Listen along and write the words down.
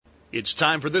It's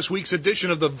time for this week's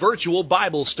edition of the Virtual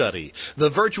Bible Study. The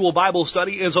Virtual Bible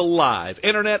Study is a live,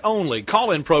 internet-only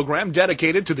call-in program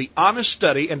dedicated to the honest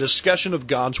study and discussion of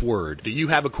God's Word. Do you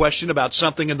have a question about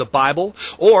something in the Bible?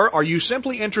 Or are you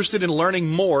simply interested in learning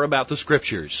more about the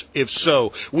Scriptures? If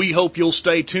so, we hope you'll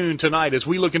stay tuned tonight as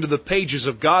we look into the pages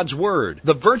of God's Word.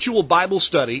 The Virtual Bible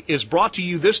Study is brought to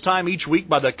you this time each week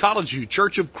by the College View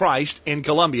Church of Christ in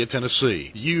Columbia,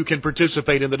 Tennessee. You can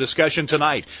participate in the discussion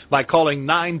tonight by calling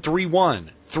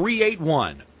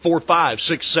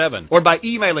 931-381-4567 or by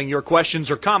emailing your questions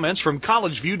or comments from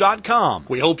collegeview.com.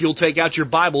 We hope you'll take out your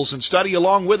Bibles and study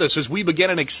along with us as we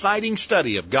begin an exciting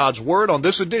study of God's Word on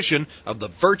this edition of the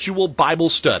Virtual Bible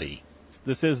Study.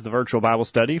 This is the Virtual Bible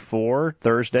Study for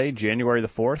Thursday, January the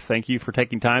 4th. Thank you for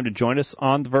taking time to join us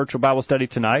on the Virtual Bible Study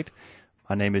tonight.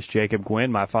 My name is Jacob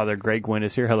Gwynn. My father, Greg Gwynn,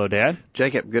 is here. Hello, Dad.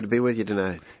 Jacob, good to be with you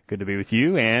tonight. Good to be with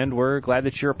you, and we're glad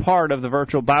that you're a part of the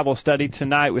Virtual Bible Study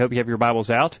tonight. We hope you have your Bibles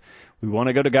out. We want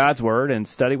to go to God's Word and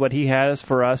study what He has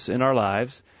for us in our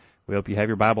lives. We hope you have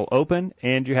your Bible open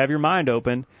and you have your mind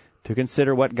open to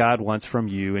consider what God wants from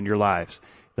you in your lives.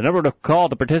 The number to call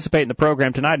to participate in the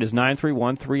program tonight is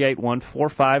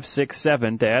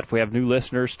 931-381-4567. Dad, if we have new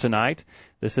listeners tonight,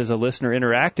 this is a listener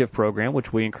interactive program,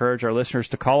 which we encourage our listeners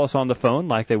to call us on the phone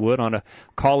like they would on a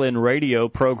call-in radio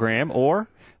program, or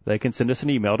they can send us an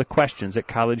email to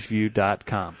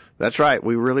questions@collegeview.com. That's right.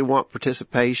 We really want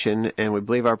participation, and we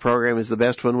believe our program is the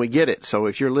best when we get it. So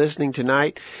if you're listening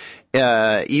tonight,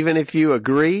 even if you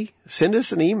agree, send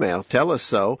us an email. Tell us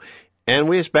so. And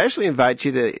we especially invite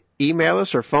you to email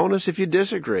us or phone us if you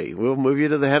disagree. We'll move you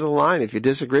to the head of the line if you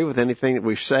disagree with anything that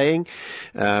we're saying,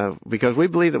 because we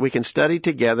believe that we can study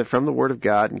together from the Word of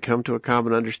God and come to a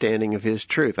common understanding of His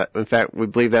truth. In fact, we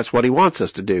believe that's what He wants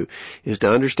us to do, is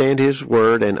to understand His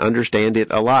Word and understand it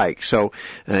alike. So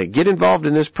get involved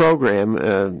in this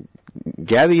program.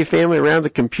 Gather your family around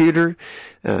the computer.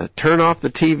 Turn off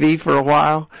the TV for a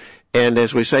while. And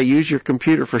as we say, use your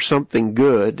computer for something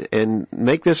good, and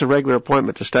make this a regular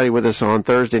appointment to study with us on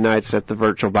Thursday nights at the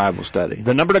Virtual Bible Study.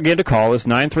 The number again to call is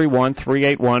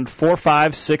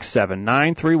 931-381-4567,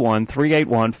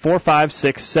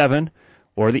 931-381-4567,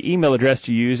 or the email address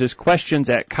to use is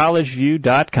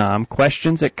questions@collegeview.com,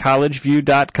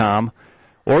 questions@collegeview.com,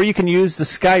 or you can use the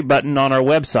Skype button on our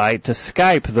website to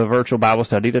Skype the Virtual Bible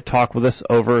Study to talk with us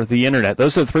over the Internet.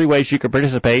 Those are the three ways you can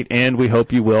participate, and we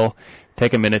hope you will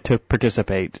take a minute to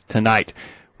participate tonight.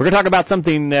 We're going to talk about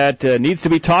something that needs to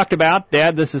be talked about.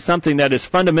 Dad, this is something that is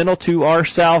fundamental to our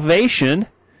salvation.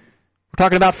 We're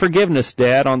talking about forgiveness,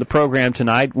 Dad, on the program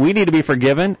tonight. We need to be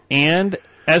forgiven, and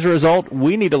as a result,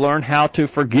 we need to learn how to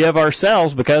forgive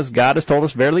ourselves, because God has told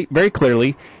us very, very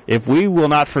clearly, if we will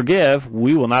not forgive,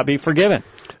 we will not be forgiven.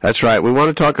 That's right. We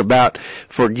want to talk about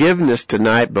forgiveness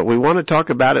tonight, but we want to talk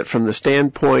about it from the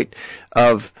standpoint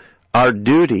of our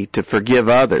duty to forgive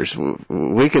others.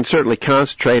 We can certainly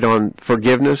concentrate on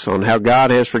forgiveness, on how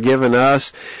God has forgiven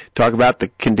us, talk about the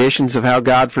conditions of how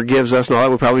God forgives us and all that.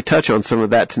 We'll probably touch on some of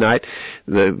that tonight.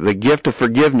 The gift of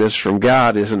forgiveness from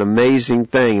God is an amazing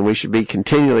thing, and we should be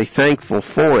continually thankful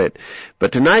for it.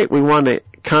 But tonight we want to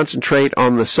concentrate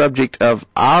on the subject of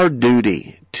our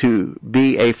duty to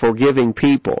be a forgiving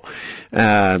people.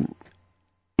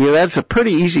 That's a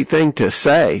pretty easy thing to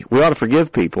say. We ought to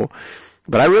forgive people.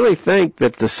 But I really think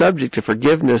that the subject of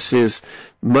forgiveness is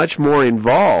much more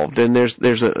involved, and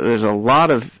there's a lot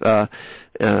of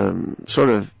sort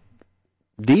of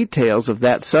details of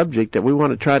that subject that we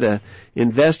want to try to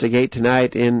investigate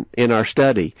tonight in our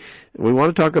study. We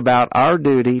want to talk about our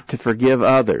duty to forgive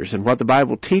others and what the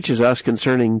Bible teaches us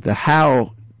concerning the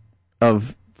how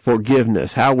of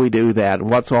forgiveness, how we do that, and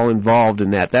what's all involved in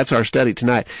that. That's our study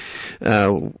tonight.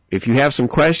 If you have some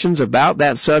questions about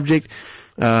that subject,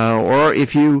 or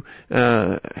if you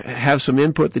have some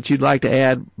input that you'd like to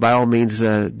add, by all means,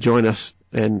 join us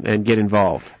and get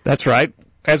involved. That's right.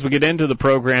 As we get into the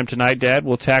program tonight, Dad,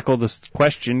 we'll tackle this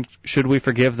question, should we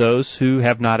forgive those who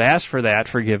have not asked for that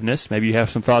forgiveness? Maybe you have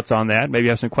some thoughts on that. Maybe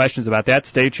you have some questions about that.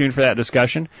 Stay tuned for that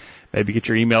discussion. Maybe get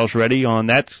your emails ready on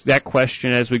that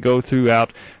question as we go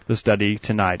throughout the study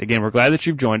tonight. Again, we're glad that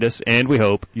you've joined us, and we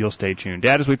hope you'll stay tuned.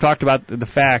 Dad, as we've talked about the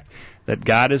fact that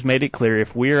God has made it clear,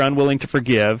 if we are unwilling to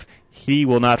forgive, He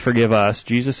will not forgive us.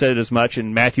 Jesus said as much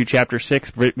in Matthew chapter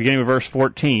 6, beginning with verse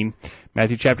 14.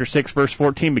 Matthew chapter 6, verse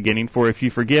 14 beginning, for if you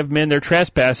forgive men their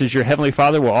trespasses, your heavenly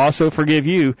Father will also forgive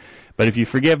you. But if you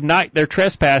forgive not their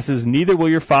trespasses, neither will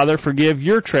your Father forgive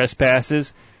your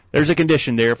trespasses. There's a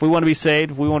condition there. If we want to be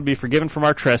saved, if we want to be forgiven from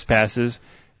our trespasses,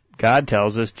 God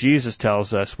tells us, Jesus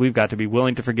tells us, we've got to be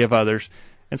willing to forgive others.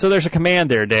 And so there's a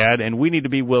command there, Dad, and we need to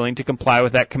be willing to comply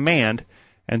with that command.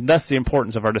 and thus the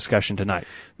importance of our discussion tonight.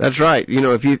 That's right. You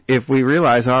know, if we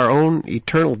realize our own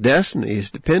eternal destiny is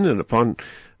dependent upon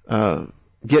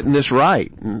getting this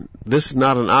right, and this is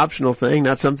not an optional thing,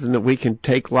 not something that we can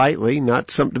take lightly, not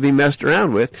something to be messed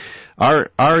around with. Our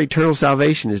eternal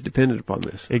salvation is dependent upon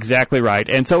this. Exactly right.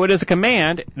 And so it is a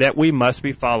command that we must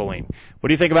be following. What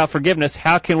do you think about forgiveness?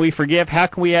 How can we forgive? How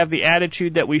can we have the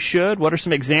attitude that we should? What are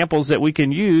some examples that we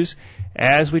can use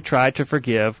as we try to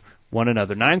forgive one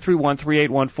another?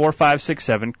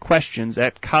 931-381-4567, questions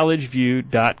at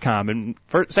collegeview.com. In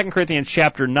 2 Corinthians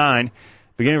chapter 9,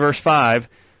 beginning verse 5,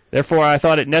 therefore I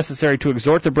thought it necessary to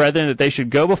exhort the brethren that they should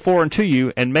go before unto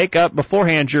you and make up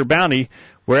beforehand your bounty,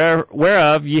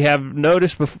 whereof ye have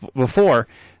noticed before,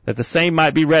 that the same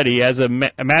might be ready as a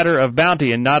matter of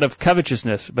bounty and not of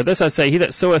covetousness. But this I say, he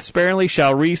that soweth sparingly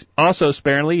shall reap also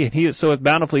sparingly, and he that soweth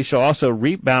bountifully shall also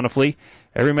reap bountifully.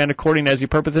 Every man according as he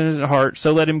purposeth in his heart,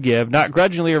 so let him give, not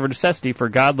grudgingly or of necessity, for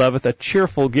God loveth a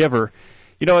cheerful giver.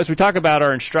 You know, as we talk about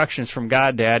our instructions from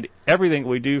God, Dad, everything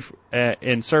we do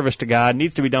in service to God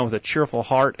needs to be done with a cheerful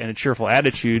heart and a cheerful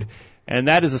attitude, and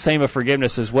that is the same of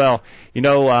forgiveness as well. You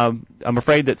know, I'm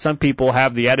afraid that some people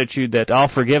have the attitude that I'll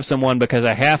forgive someone because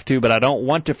I have to, but I don't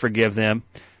want to forgive them,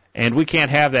 and we can't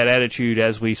have that attitude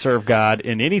as we serve God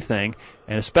in anything,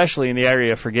 and especially in the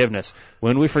area of forgiveness.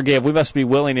 When we forgive, we must be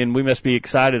willing and we must be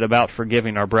excited about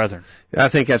forgiving our brethren. I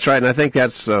think that's right, and I think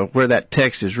that's where that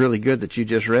text is really good that you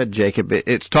just read, Jacob.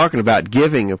 It's talking about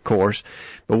giving, of course,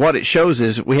 but what it shows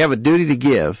is we have a duty to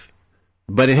give,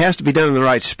 but it has to be done in the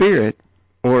right spirit,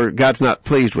 or God's not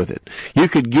pleased with it. You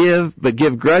could give, but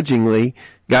give grudgingly,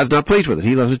 God's not pleased with it.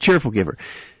 He loves a cheerful giver.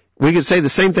 We could say the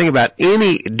same thing about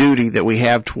any duty that we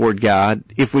have toward God.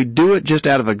 If we do it just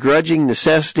out of a grudging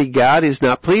necessity, God is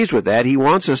not pleased with that. He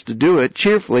wants us to do it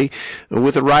cheerfully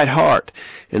with the right heart.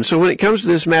 And so when it comes to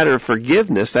this matter of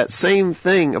forgiveness, that same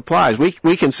thing applies. We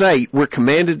can say we're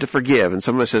commanded to forgive, and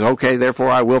someone says, okay, therefore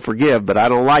I will forgive, but I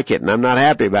don't like it and I'm not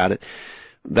happy about it.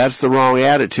 That's the wrong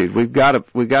attitude. We've got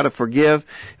to forgive,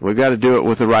 and we've got to do it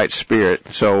with the right spirit.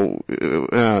 So,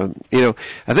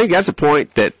 I think that's a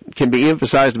point that can be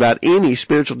emphasized about any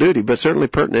spiritual duty, but certainly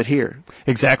pertinent here.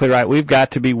 Exactly right. We've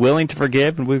got to be willing to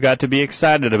forgive, and we've got to be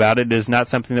excited about it. It is not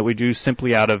something that we do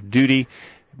simply out of duty,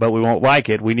 but we won't like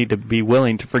it. We need to be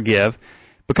willing to forgive,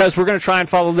 because we're going to try and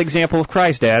follow the example of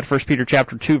Christ, Dad. 1 Peter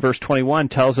chapter 2, verse 21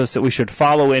 tells us that we should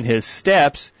follow in his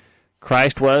steps.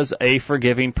 Christ was a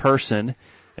forgiving person.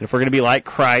 And if we're going to be like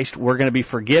Christ, we're going to be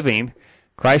forgiving.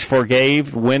 Christ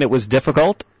forgave when it was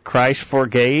difficult. Christ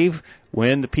forgave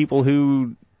when the people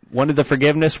who wanted the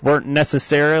forgiveness weren't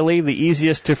necessarily the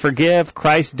easiest to forgive.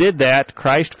 Christ did that.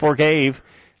 Christ forgave.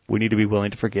 We need to be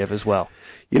willing to forgive as well.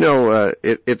 You know,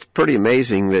 it's pretty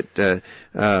amazing that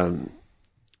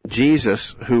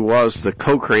Jesus, who was the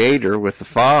co-creator with the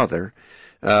Father,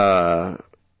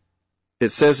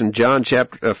 it says in John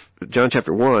chapter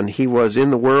 1, he was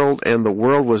in the world, and the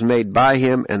world was made by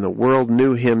him, and the world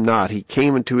knew him not. He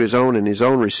came into his own, and his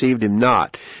own received him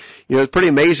not. You know, it's pretty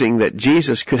amazing that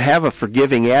Jesus could have a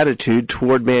forgiving attitude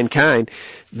toward mankind.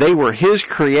 They were his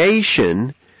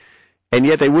creation, and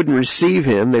yet they wouldn't receive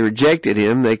him. They rejected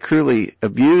him. They cruelly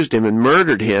abused him and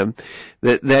murdered him.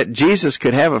 That Jesus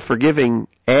could have a forgiving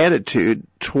attitude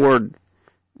toward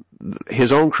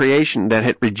his own creation that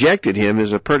had rejected him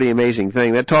is a pretty amazing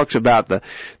thing. That talks about the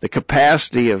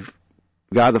capacity of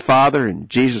God the Father and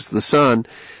Jesus the Son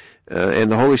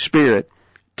and the Holy Spirit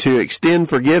to extend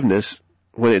forgiveness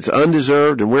when it's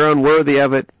undeserved and we're unworthy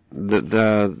of it.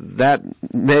 That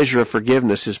measure of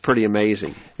forgiveness is pretty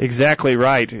amazing. Exactly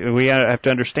right. We have to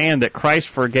understand that Christ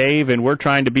forgave, and we're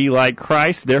trying to be like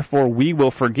Christ, therefore we will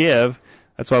forgive.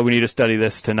 That's why we need to study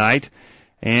this tonight.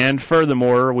 And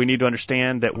furthermore, we need to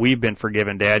understand that we've been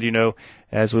forgiven, Dad. You know,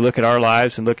 as we look at our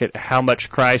lives and look at how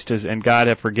much Christ and God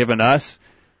have forgiven us,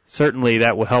 certainly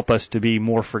that will help us to be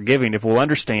more forgiving if we'll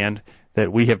understand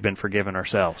that we have been forgiven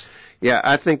ourselves. Yeah,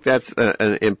 I think that's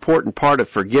an important part of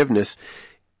forgiveness.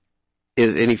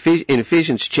 Is in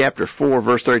Ephesians chapter 4,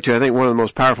 verse 32, I think one of the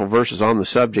most powerful verses on the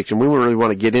subject, and we really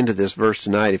want to get into this verse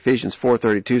tonight. Ephesians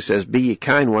 4:32 says, "Be ye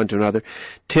kind one to another,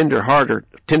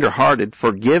 tender-hearted,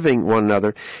 forgiving one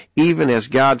another, even as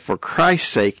God for Christ's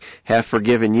sake hath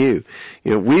forgiven you."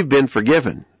 You know, we've been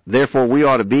forgiven. Therefore, we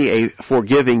ought to be a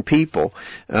forgiving people.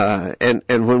 And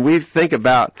when we think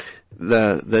about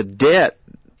the debt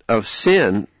of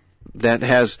sin that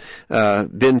has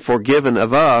been forgiven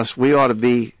of us, we ought to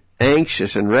be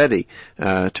anxious and ready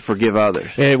to forgive others.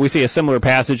 We see a similar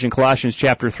passage in Colossians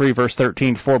chapter 3, verse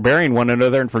 13, "Forbearing one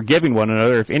another and forgiving one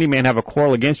another, if any man have a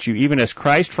quarrel against you, even as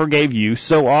Christ forgave you,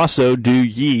 so also do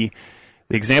ye."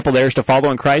 The example there is to follow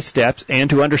in Christ's steps and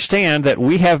to understand that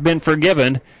we have been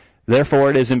forgiven. Therefore,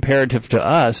 it is imperative to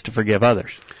us to forgive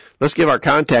others. Let's give our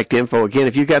contact info again.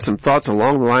 If you've got some thoughts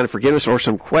along the line of forgiveness or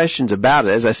some questions about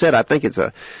it, as I said, I think it's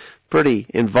a pretty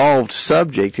involved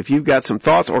subject. If you've got some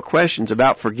thoughts or questions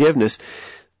about forgiveness,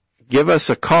 give us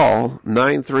a call,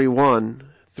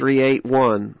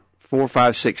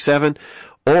 931-381-4567,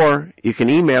 or you can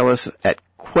email us at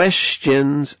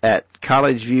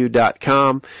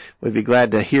questions@collegeview.com. We'd be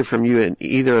glad to hear from you in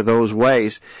either of those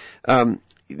ways.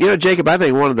 Jacob, I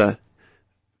think one of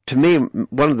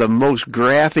the most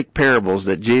graphic parables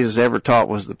that Jesus ever taught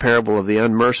was the parable of the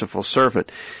unmerciful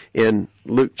servant in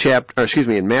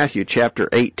Matthew chapter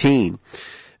 18.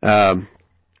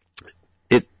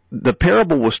 The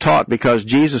parable was taught because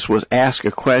Jesus was asked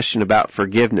a question about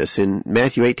forgiveness. In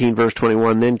Matthew 18 verse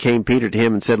 21, then came Peter to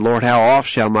him and said, Lord, how oft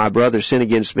shall my brother sin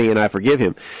against me and I forgive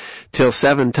him? Till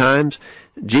 7 times?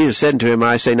 Jesus said unto him,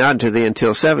 I say not unto thee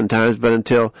until 7 times, but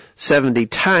until 70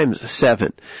 times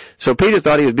 7. So Peter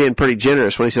thought he was being pretty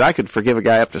generous when he said, I could forgive a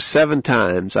guy up to 7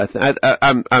 times.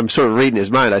 I'm sort of reading his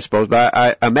mind, I suppose, but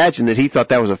I imagine that he thought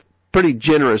that was a pretty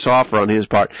generous offer on his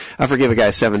part. I forgive a guy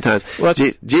 7 times. Well,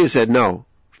 Jesus said no.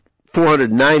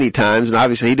 490 times, and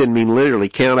obviously he didn't mean literally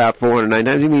count out 490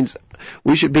 times. He means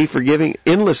we should be forgiving,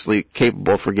 endlessly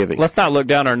capable of forgiving. Let's not look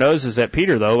down our noses at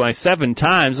Peter, though. By 7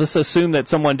 times, let's assume that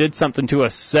someone did something to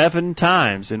us 7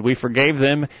 times, and we forgave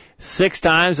them 6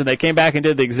 times, and they came back and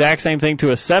did the exact same thing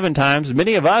to us 7 times.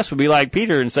 Many of us would be like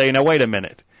Peter and say, now, wait a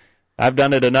minute. I've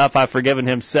done it enough. I've forgiven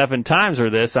him 7 times or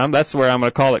this. That's where I'm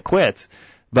going to call it quits.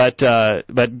 But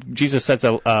Jesus sets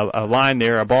a line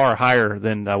there, a bar higher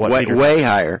than what Peter way did.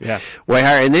 higher. Yeah. Way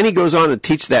higher. And then he goes on to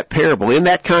teach that parable. In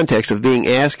that context of being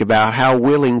asked about how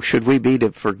willing should we be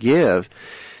to forgive,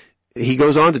 he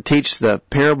goes on to teach the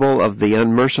parable of the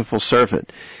unmerciful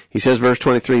servant. He says, verse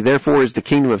 23, Therefore is the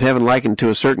kingdom of heaven likened to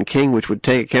a certain king which would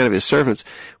take account of his servants.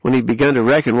 When he begun to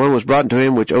reckon, one was brought unto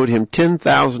him which owed him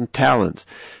 10,000 talents.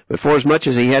 But forasmuch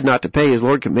as he had not to pay, his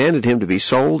Lord commanded him to be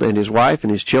sold, and his wife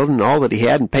and his children, and all that he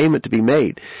had in payment to be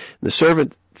made. And the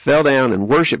servant fell down and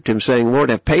worshipped him, saying,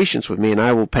 Lord, have patience with me, and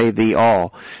I will pay thee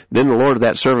all. Then the Lord of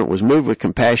that servant was moved with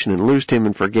compassion and loosed him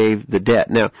and forgave the debt.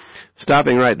 Now,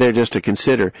 stopping right there just to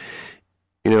consider,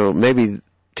 maybe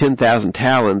 10,000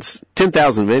 talents,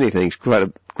 10,000 of anything is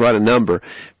quite a number.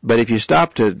 But if you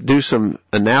stop to do some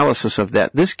analysis of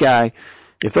that, this guy,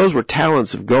 if those were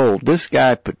talents of gold, this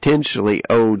guy potentially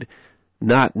owed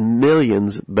not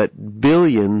millions, but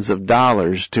billions of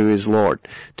dollars to his Lord,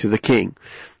 to the king.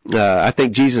 I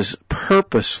think Jesus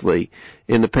purposely,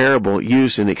 in the parable,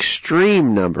 used an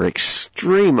extreme number,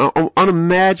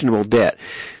 unimaginable debt.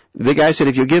 The guy said,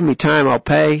 if you'll give me time, I'll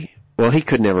pay. Well, he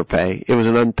could never pay. It was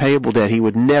an unpayable debt. He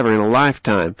would never in a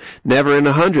lifetime, never in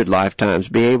 100 lifetimes,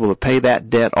 be able to pay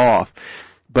that debt off.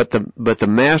 But the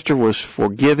master was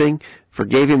forgave him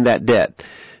that debt.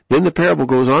 Then the parable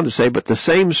goes on to say, but the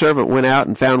same servant went out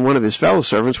and found one of his fellow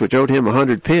servants which owed him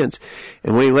 100 pence.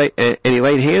 And he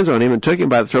laid hands on him and took him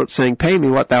by the throat, saying, Pay me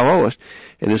what thou owest.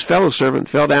 And his fellow servant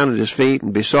fell down at his feet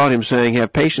and besought him, saying,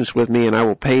 Have patience with me, and I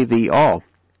will pay thee all.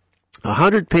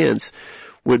 100 pence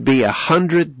would be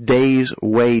 100 days'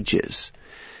 wages.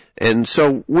 And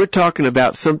so we're talking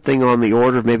about something on the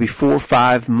order of maybe 4 or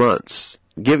 5 months.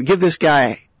 Give this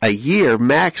guy a year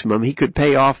maximum, he could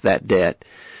pay off that debt.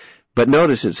 But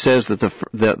notice it says that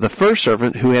the first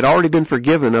servant, who had already been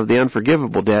forgiven of the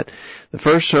unforgivable debt, the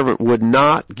first servant would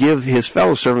not give his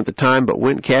fellow servant the time, but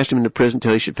went and cast him into prison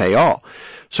till he should pay all.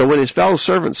 So when his fellow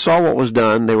servants saw what was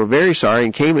done, they were very sorry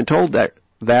and came and told that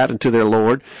unto their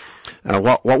Lord.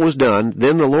 What was done.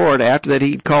 Then the Lord, after that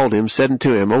he had called him, said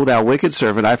unto him, O thou wicked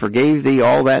servant, I forgave thee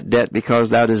all that debt because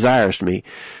thou desirest me.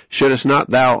 Shouldest not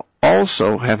thou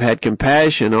also have had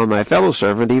compassion on thy fellow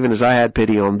servant, even as I had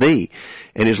pity on thee?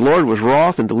 And his Lord was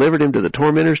wroth and delivered him to the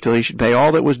tormentors till he should pay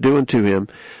all that was due unto him.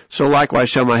 So likewise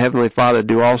shall my heavenly Father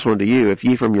do also unto you, if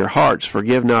ye from your hearts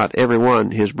forgive not every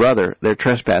one his brother their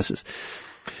trespasses.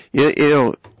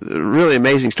 Really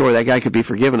amazing story. That guy could be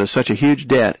forgiven of such a huge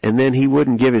debt, and then he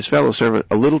wouldn't give his fellow servant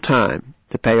a little time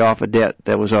to pay off a debt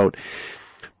that was owed.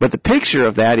 But the picture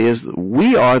of that is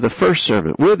we are the first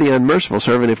servant. We're the unmerciful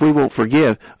servant if we won't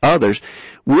forgive others.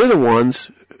 We're the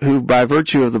ones who, by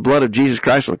virtue of the blood of Jesus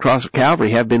Christ on the cross of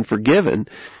Calvary, have been forgiven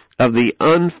of the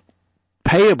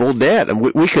unpayable debt. And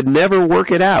we could never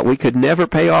work it out. We could never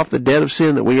pay off the debt of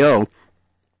sin that we owe.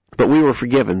 But we were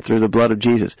forgiven through the blood of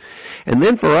Jesus. And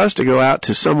then for us to go out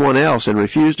to someone else and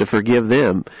refuse to forgive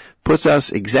them puts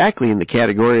us exactly in the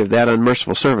category of that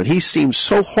unmerciful servant. He seems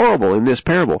so horrible in this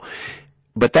parable.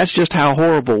 But that's just how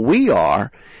horrible we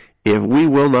are if we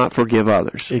will not forgive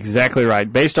others. Exactly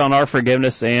right. Based on our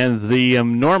forgiveness and the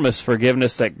enormous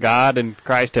forgiveness that God and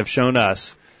Christ have shown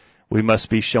us, we must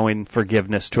be showing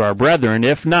forgiveness to our brethren.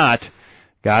 If not,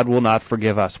 God will not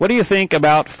forgive us. What do you think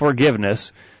about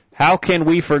forgiveness? How can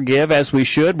we forgive as we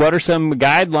should? What are some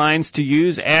guidelines to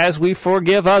use as we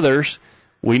forgive others?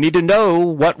 We need to know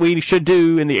what we should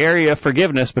do in the area of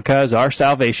forgiveness because our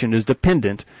salvation is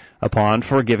dependent upon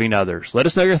forgiving others. Let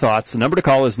us know your thoughts. The number to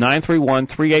call is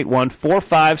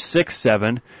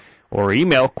 931-381-4567 or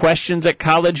email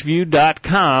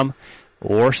questions@collegeview.com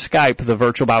or Skype the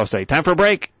Virtual Bible Study. Time for a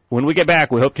break. When we get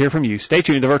back, we hope to hear from you. Stay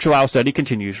tuned. The Virtual Bible Study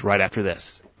continues right after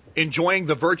this. Enjoying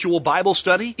the virtual Bible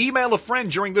study? Email a friend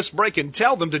during this break and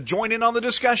tell them to join in on the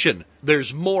discussion.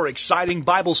 There's more exciting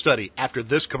Bible study after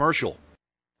this commercial.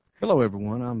 Hello,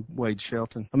 everyone. I'm Wade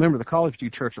Shelton, a member of the College View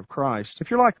Church of Christ.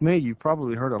 If you're like me, you've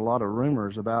probably heard a lot of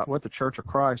rumors about what the Church of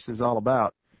Christ is all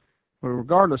about. But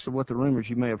regardless of what the rumors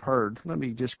you may have heard, let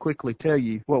me just quickly tell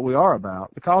you what we are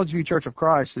about. The College View Church of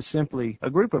Christ is simply a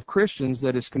group of Christians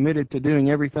that is committed to doing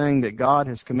everything that God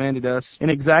has commanded us in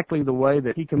exactly the way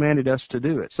that He commanded us to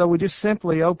do it. So we just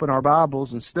simply open our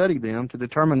Bibles and study them to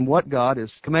determine what God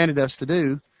has commanded us to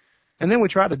do, and then we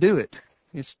try to do it.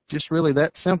 It's just really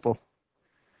that simple.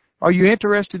 Are you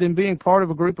interested in being part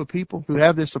of a group of people who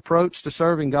have this approach to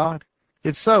serving God?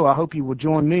 If so, I hope you will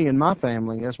join me and my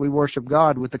family as we worship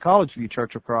God with the College View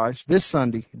Church of Christ this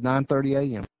Sunday at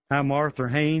 9:30 a.m. I'm Arthur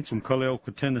Haynes from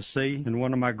Culleoka, Tennessee, and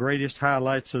one of my greatest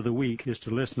highlights of the week is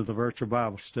to listen to the Virtual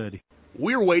Bible Study.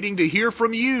 We're waiting to hear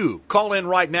from you. Call in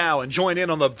right now and join in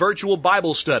on the virtual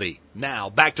Bible study. Now,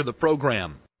 back to the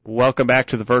program. Welcome back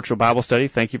to the Virtual Bible Study.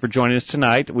 Thank you for joining us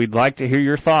tonight. We'd like to hear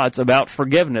your thoughts about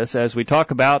forgiveness as we talk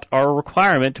about our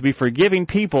requirement to be forgiving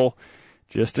people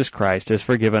just as Christ has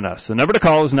forgiven us. The number to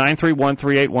call is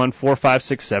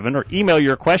 931-381-4567 or email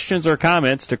your questions or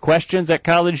comments to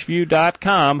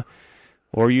questions@collegeview.com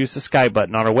or use the Skype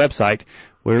button on our website.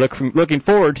 We're looking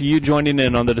forward to you joining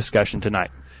in on the discussion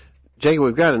tonight. Jacob,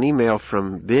 we've got an email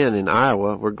from Ben in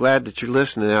Iowa. We're glad that you're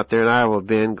listening out there in Iowa,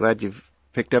 Ben. Glad you've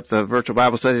picked up the Virtual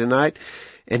Bible Study tonight.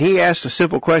 And he asked a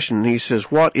simple question. He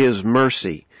says, what is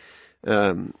mercy?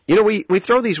 We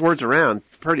throw these words around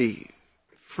pretty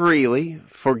freely: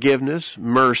 forgiveness,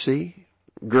 mercy,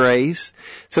 grace.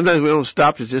 Sometimes we don't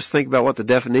stop to just think about what the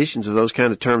definitions of those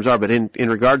kind of terms are. But in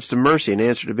regards to mercy, in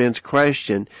answer to Ben's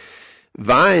question,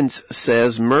 Vines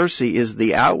says mercy is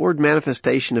the outward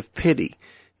manifestation of pity.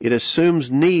 It assumes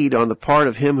need on the part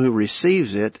of him who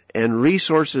receives it and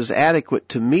resources adequate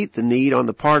to meet the need on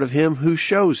the part of him who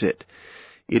shows it.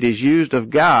 It is used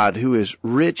of God, who is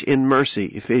rich in mercy,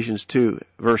 Ephesians 2,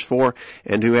 verse 4,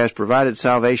 and who has provided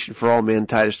salvation for all men,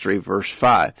 Titus 3, verse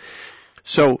 5.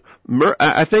 So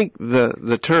I think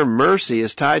the term mercy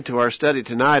is tied to our study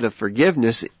tonight of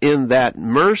forgiveness, in that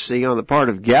mercy on the part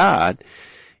of God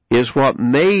is what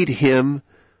made him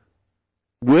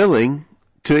willing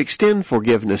to extend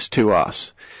forgiveness to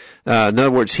us. In other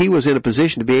words, he was in a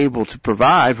position to be able to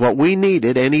provide what we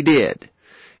needed, and he did.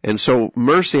 And so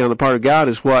mercy on the part of God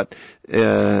is what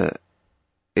it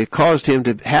caused him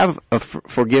to have a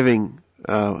forgiving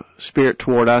spirit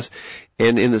toward us.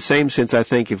 And in the same sense, I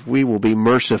think if we will be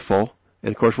merciful,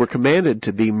 and of course we're commanded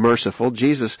to be merciful.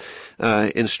 Jesus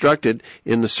instructed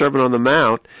in the Sermon on the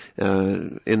Mount,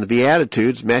 in the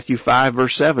Beatitudes, Matthew 5,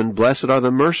 verse 7, blessed are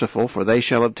the merciful, for they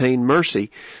shall obtain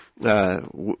mercy.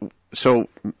 So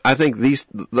I think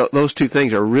those two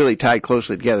things are really tied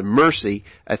closely together. Mercy,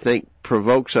 I think,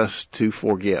 provokes us to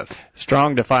forgive.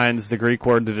 Strong defines the Greek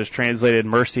word that is translated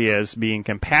mercy as being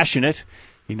compassionate.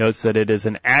 He notes that it is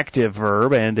an active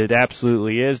verb, and it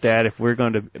absolutely is, Dad. If we're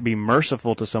going to be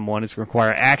merciful to someone, it's going to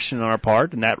require action on our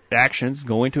part, and that action is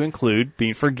going to include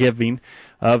being forgiving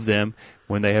of them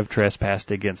when they have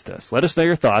trespassed against us. Let us know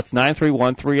your thoughts,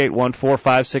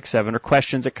 931-381-4567, or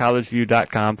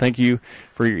questions@collegeview.com. Thank you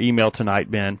for your email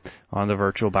tonight, Ben, on the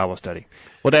Virtual Bible Study.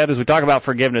 Well, Dad, as we talk about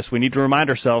forgiveness, we need to remind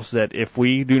ourselves that if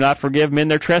we do not forgive men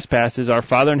their trespasses, our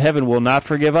Father in heaven will not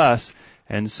forgive us.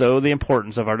 And so the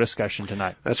importance of our discussion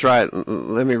tonight. That's right.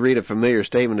 Let me read a familiar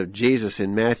statement of Jesus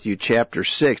in Matthew chapter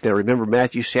 6. Now remember,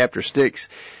 Matthew chapter 6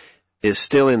 is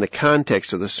still in the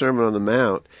context of the Sermon on the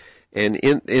Mount. And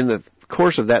in the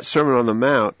course of that Sermon on the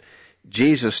Mount,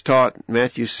 Jesus taught,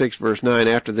 Matthew 6 verse 9,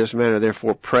 after this manner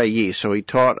therefore pray ye. So he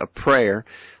taught a prayer.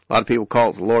 A lot of people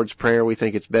call it the Lord's Prayer. We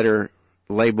think it's better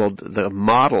labeled the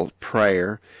model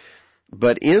prayer.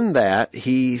 But in that,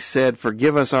 he said,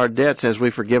 forgive us our debts as we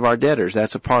forgive our debtors.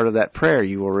 That's a part of that prayer,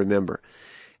 you will remember.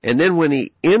 And then when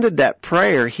he ended that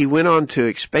prayer, he went on to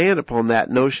expand upon that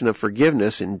notion of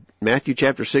forgiveness in Matthew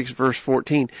chapter 6, verse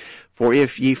 14. For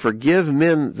if ye forgive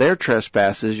men their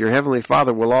trespasses, your heavenly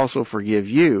Father will also forgive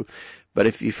you. But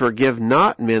if you forgive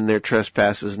not men their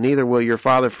trespasses, neither will your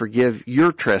Father forgive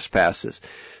your trespasses.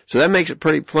 So that makes it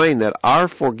pretty plain that our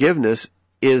forgiveness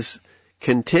is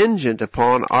contingent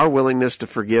upon our willingness to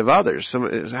forgive others.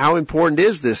 So how important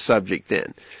is this subject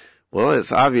then? Well,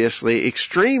 it's obviously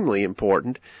extremely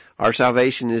important. Our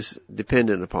salvation is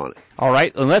dependent upon it. All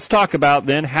right, and let's talk about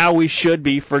then how we should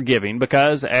be forgiving,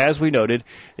 because as we noted,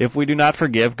 if we do not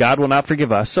forgive, God will not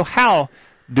forgive us. So how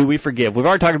do we forgive? We've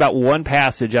already talked about one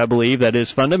passage, I believe, that is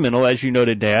fundamental, as you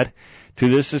noted, Dad, to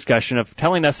this discussion of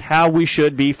telling us how we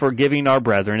should be forgiving our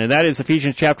brethren, and that is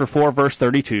Ephesians chapter 4, verse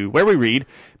 32, where we read,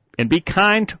 "And be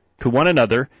kind to one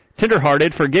another,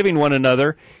 tenderhearted, forgiving one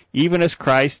another, even as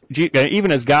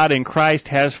God in Christ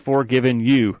has forgiven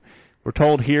you." We're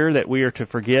told here that we are to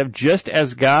forgive just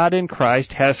as God in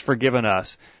Christ has forgiven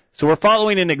us. So we're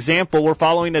following an example, we're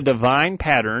following a divine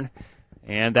pattern,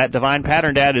 and that divine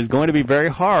pattern, Dad, is going to be very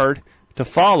hard to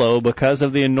follow because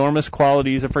of the enormous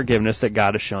qualities of forgiveness that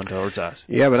God has shown towards us.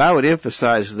 Yeah, but I would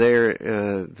emphasize there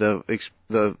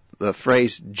the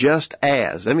phrase "just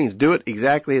as." That means do it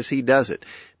exactly as He does it.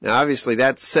 Now, obviously,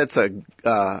 that sets a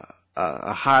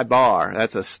high bar.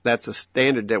 That's a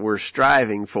standard that we're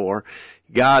striving for.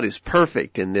 God is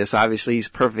perfect in this. Obviously, He's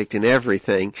perfect in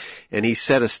everything, and He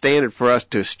set a standard for us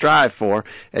to strive for.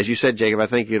 As you said, Jacob, I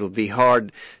think it'll be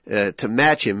hard to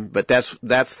match Him, but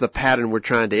that's the pattern we're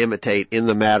trying to imitate in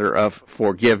the matter of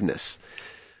forgiveness.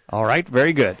 All right,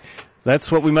 very good.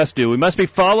 That's what we must do. We must be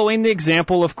following the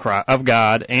example of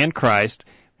God and Christ.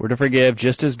 We're to forgive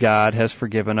just as God has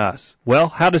forgiven us. Well,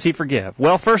 how does He forgive?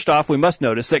 Well, first off, we must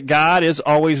notice that God is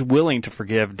always willing to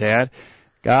forgive, Dad.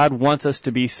 God wants us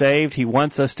to be saved. He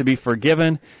wants us to be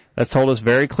forgiven. That's told us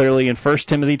very clearly in 1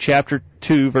 Timothy chapter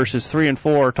 2, verses 3 and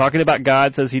 4. Talking about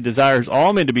God, says He desires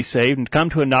all men to be saved and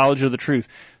come to a knowledge of the truth.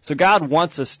 So God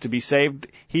wants us to be saved.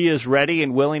 He is ready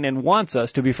and willing and wants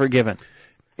us to be forgiven.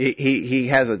 He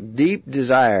has a deep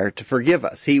desire to forgive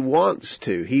us. He wants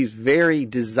to. He's very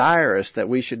desirous that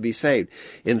we should be saved.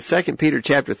 In 2 Peter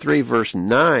chapter 3, verse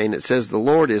 9, it says, "The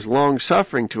Lord is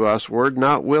long-suffering to usward,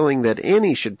 not willing that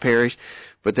any should perish,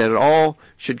 but that all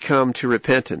should come to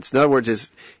repentance." In other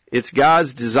words, it's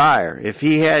God's desire. If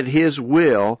He had His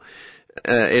will,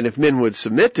 and if men would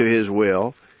submit to His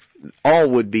will, all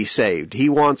would be saved. He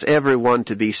wants everyone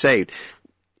to be saved.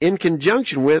 In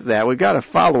conjunction with that, we've got a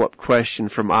follow-up question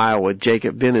from Iowa.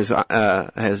 Jacob Ben has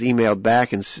emailed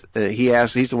back, and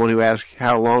he's the one who asked,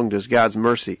 how long does God's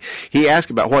mercy? He asked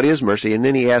about what is mercy, and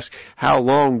then he asked, how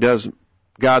long does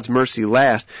God's mercy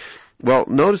last? Well,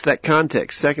 notice that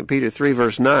context, 2 Peter 3,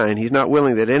 verse 9. He's not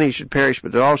willing that any should perish,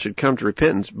 but that all should come to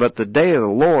repentance. But the day of the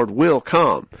Lord will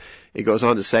come. It goes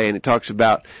on to say, and it talks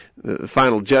about the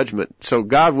final judgment. So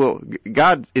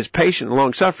God is patient and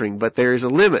long-suffering, but there is a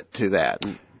limit to that.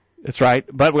 That's right.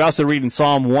 But we also read in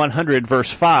Psalm 100,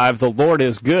 verse 5, "The Lord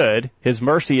is good, His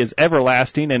mercy is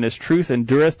everlasting, and His truth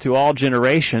endureth to all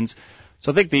generations."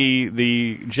 So I think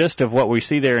the gist of what we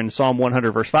see there in Psalm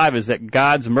 100, verse 5 is that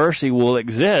God's mercy will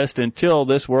exist until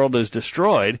this world is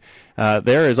destroyed.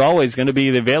 There is always going to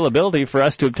be the availability for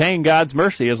us to obtain God's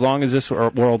mercy as long as this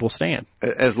world will stand.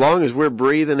 As long as we're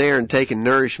breathing air and taking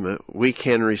nourishment, we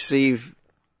can receive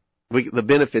the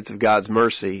benefits of God's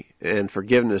mercy and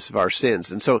forgiveness of our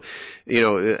sins. And so,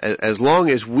 as long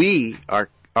as we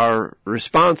are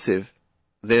responsive,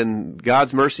 then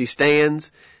God's mercy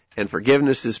stands and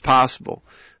forgiveness is possible.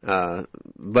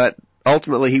 But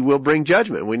ultimately, He will bring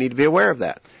judgment. We need to be aware of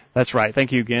that. That's right.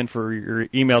 Thank you again for your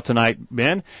email tonight,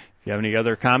 Ben. If you have any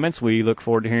other comments, we look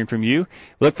forward to hearing from you.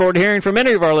 We look forward to hearing from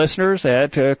many of our listeners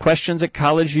at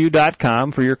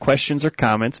questions@collegeview.com for your questions or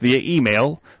comments via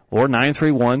email, or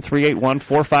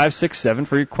 931-381-4567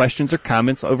 for your questions or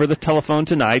comments over the telephone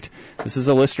tonight. This is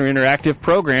a listener interactive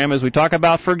program. As we talk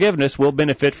about forgiveness, we'll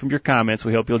benefit from your comments.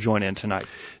 We hope you'll join in tonight.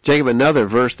 Jacob, another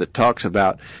verse that talks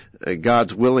about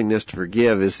God's willingness to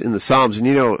forgive is in the Psalms.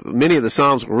 And many of the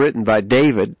Psalms were written by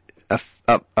David,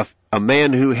 a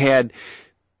man who had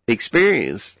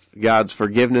experienced God's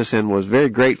forgiveness and was very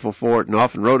grateful for it and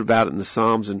often wrote about it in the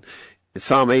Psalms. And in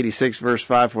Psalm 86, verse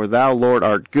 5, "For thou, Lord,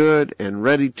 art good and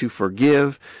ready to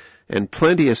forgive, and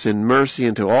plenteous in mercy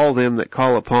unto all them that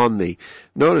call upon thee."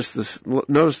 Notice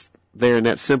there in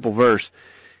that simple verse,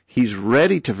 He's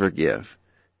ready to forgive.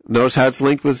 Notice how it's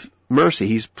linked with mercy.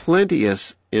 He's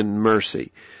plenteous in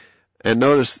mercy. And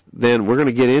notice then, we're going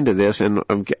to get into this, and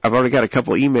I've already got a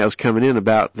couple of emails coming in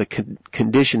about the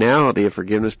conditionality of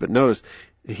forgiveness, but notice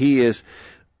He is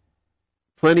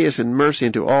plenteous in mercy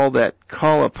unto all that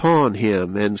call upon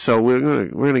him. And so we're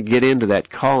going to get into that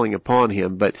calling upon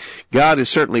him. But God is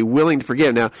certainly willing to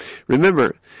forgive. Now,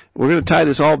 remember, we're going to tie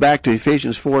this all back to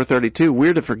Ephesians 4:32.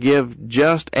 We're to forgive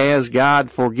just as God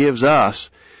forgives us.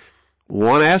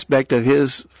 One aspect of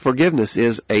his forgiveness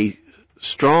is a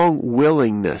strong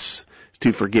willingness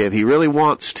to forgive. He really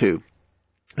wants to.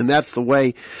 And that's the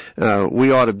way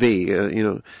we ought to be.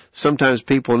 Sometimes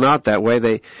people are not that way.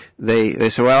 They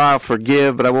say, "Well, I'll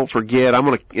forgive, but I won't forget.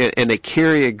 And they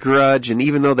carry a grudge. And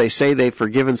even though they say they've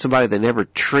forgiven somebody, they never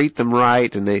treat them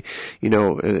right. And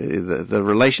the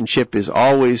relationship is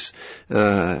always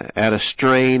at a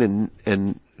strain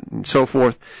and so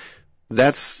forth.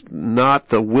 That's not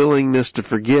the willingness to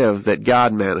forgive that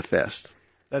God manifests.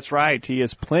 That's right. He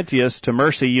is plenteous to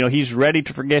mercy. He's ready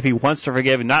to forgive. He wants to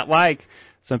forgive, and not like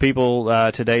some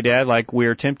people today, Dad, like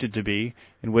we're tempted to be,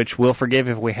 in which we'll forgive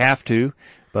if we have to,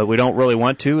 but we don't really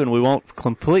want to, and we won't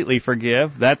completely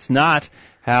forgive. That's not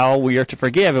how we are to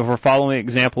forgive if we're following the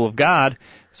example of God.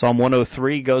 Psalm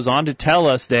 103 goes on to tell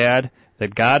us, Dad,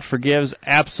 that God forgives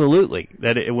absolutely.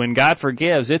 That when God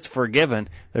forgives, it's forgiven.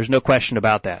 There's no question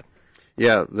about that.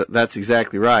 Yeah, that's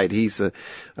exactly right. He's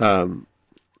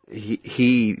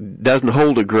he doesn't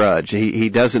hold a grudge. He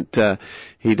doesn't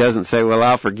say, "Well,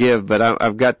 I'll forgive, but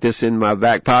I've got this in my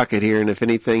back pocket here, and if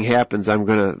anything happens, I'm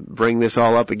going to bring this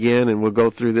all up again, and we'll go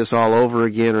through this all over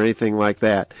again," or anything like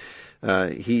that.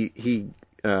 He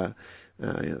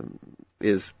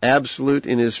is absolute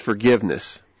in his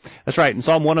forgiveness. That's right. In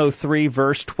Psalm 103,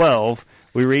 verse 12,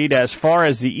 we read, "As far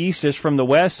as the east is from the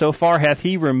west, so far hath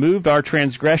he removed our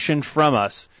transgression from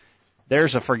us."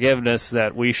 There's a forgiveness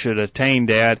that we should attain,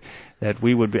 Dad, that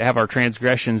we would have our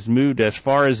transgressions moved as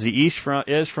far as the east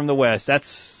is from the west.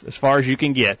 That's as far as you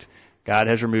can get. God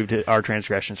has removed our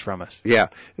transgressions from us. Yeah,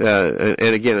 and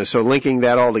again, so linking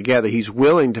that all together, he's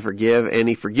willing to forgive, and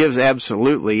he forgives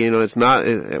absolutely. It's not,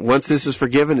 once this is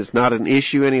forgiven, it's not an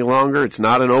issue any longer. It's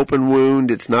not an open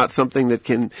wound. It's not something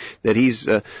that he's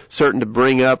certain to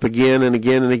bring up again and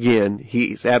again and again.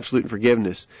 He's absolute in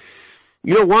forgiveness.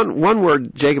 One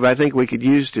word, Jacob, I think we could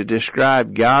use to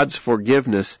describe God's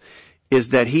forgiveness is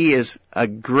that he is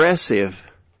aggressive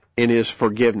in his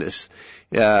forgiveness.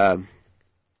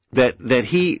 That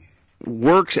he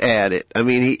works at it. I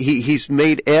mean, he's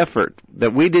made effort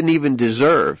that we didn't even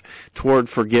deserve toward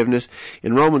forgiveness.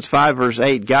 In Romans 5 verse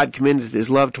 8, God commended his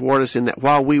love toward us in that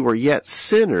while we were yet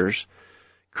sinners,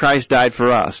 Christ died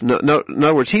for us. In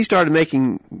other words, he started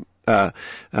making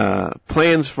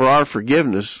plans for our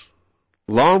forgiveness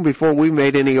long before we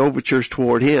made any overtures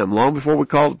toward him. Long before we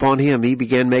called upon him, he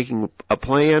began making a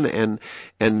plan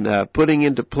and putting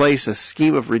into place a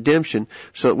scheme of redemption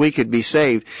so that we could be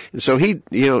saved. And so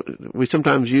we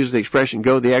sometimes use the expression,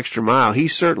 go the extra mile. He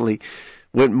certainly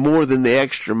went more than the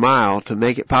extra mile to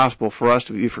make it possible for us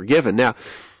to be forgiven. Now,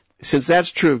 since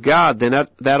that's true of God, then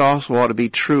that also ought to be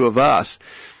true of us.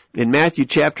 In Matthew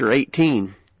chapter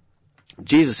 18,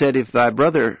 Jesus said, "If thy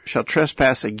brother shall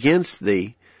trespass against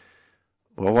thee,"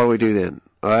 well, what do we do then?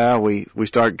 Well, we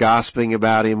start gossiping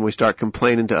about him. We start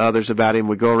complaining to others about him.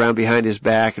 We go around behind his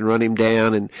back and run him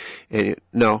down.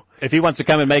 No. If he wants to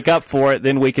come and make up for it,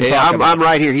 then we can talk about it. I'm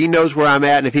right here. He knows where I'm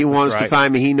at, and if he wants to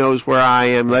find me, he knows where I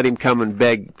am. Let him come and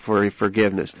beg for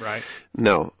forgiveness. Right.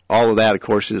 No. All of that, of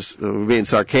course, is being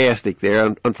sarcastic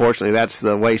there. Unfortunately, that's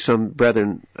the way some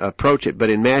brethren approach it. But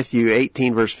in Matthew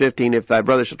 18, verse 15, "If thy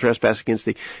brother shall trespass against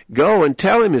thee, go and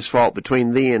tell him his fault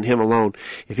between thee and him alone.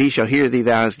 If he shall hear thee,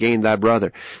 thou hast gained thy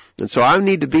brother." And so I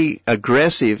need to be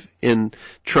aggressive in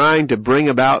trying to bring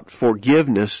about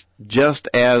forgiveness just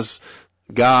as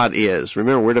God is.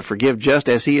 Remember, we're to forgive just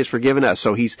as he has forgiven us.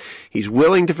 So he's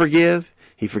willing to forgive.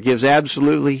 He forgives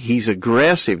absolutely. He's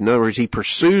aggressive. In other words, he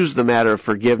pursues the matter of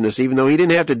forgiveness, even though he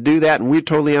didn't have to do that and we're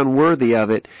totally unworthy of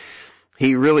it.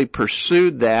 He really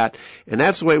pursued that, and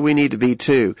that's the way we need to be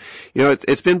too.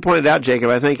 It's been pointed out, Jacob,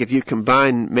 I think if you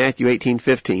combine Matthew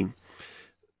 18:15,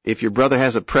 if your brother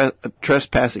has a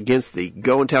trespass against thee,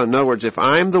 go and tell him. In other words, if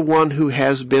I'm the one who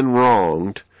has been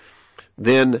wronged,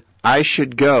 then I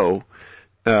should go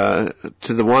to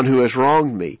the one who has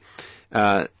wronged me.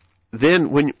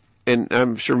 And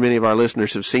I'm sure many of our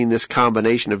listeners have seen this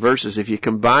combination of verses. If you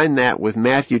combine that with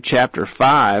Matthew chapter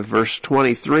 5, verse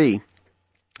 23,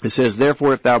 it says,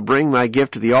 "Therefore if thou bring thy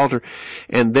gift to the altar,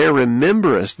 and there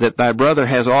rememberest that thy brother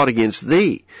has aught against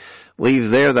thee, leave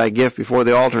there thy gift before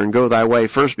the altar, and go thy way.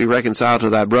 First be reconciled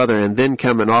to thy brother, and then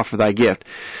come and offer thy gift."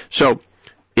 So,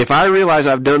 if I realize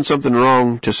I've done something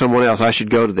wrong to someone else, I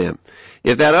should go to them.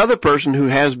 If that other person who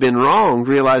has been wronged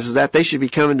realizes that, they should be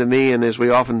coming to me, and as we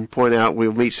often point out,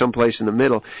 we'll meet someplace in the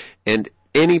middle. And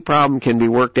any problem can be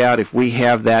worked out if we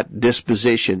have that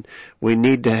disposition. We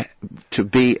need to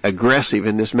be aggressive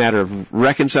in this matter of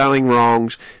reconciling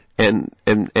wrongs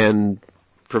and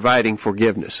providing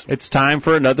forgiveness. It's time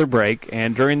for another break,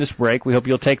 and during this break, we hope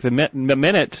you'll take the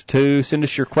minute to send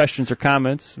us your questions or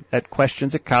comments at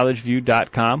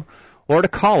questions@collegeview.com or to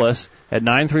call us at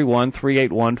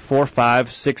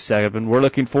 931-381-4567. We're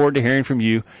looking forward to hearing from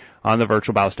you on the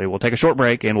Virtual Bible Study. We'll take a short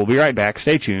break, and we'll be right back.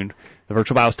 Stay tuned. The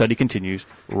Virtual Bible Study continues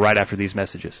right after these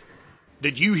messages.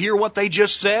 Did you hear what they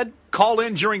just said? Call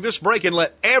in during this break and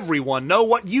let everyone know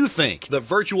what you think. The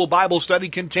Virtual Bible Study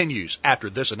continues after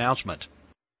this announcement.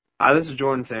 Hi, this is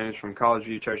Jordan Sanders from College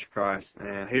View Church of Christ,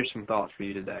 and here's some thoughts for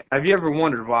you today. Have you ever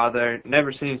wondered why there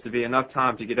never seems to be enough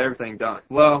time to get everything done?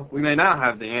 Well, we may now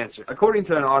have the answer. According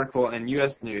to an article in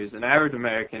U.S. News, an average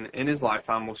American in his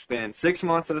lifetime will spend 6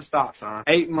 months at a stop sign,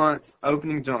 8 months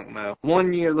opening junk mail,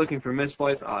 1 year looking for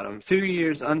misplaced items, 2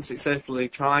 years unsuccessfully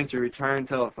trying to return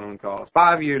telephone calls,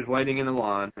 5 years waiting in a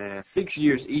line, and 6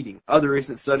 years eating. Other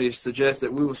recent studies suggest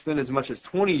that we will spend as much as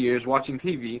 20 years watching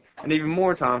TV and even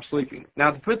more time sleeping.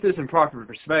 Now, to put this in proper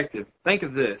perspective, think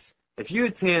of this. If you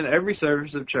attend every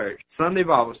service of church, Sunday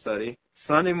Bible study,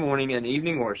 Sunday morning and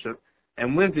evening worship,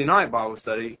 and Wednesday night Bible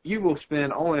study, you will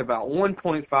spend only about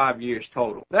 1.5 years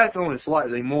total. That's only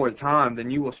slightly more time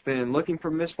than you will spend looking for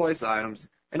misplaced items,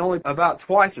 and only about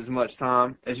twice as much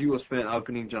time as you will spend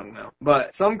opening junk mail.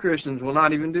 But some Christians will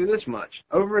not even do this much.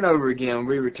 Over and over again,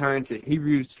 we return to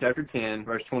Hebrews chapter 10,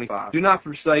 verse 25. Do not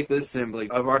forsake the assembly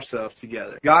of ourselves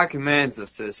together. God commands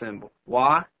us to assemble.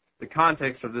 Why? The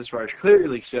context of this verse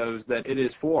clearly shows that it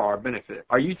is for our benefit.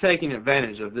 Are you taking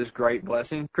advantage of this great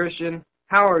blessing? Christian,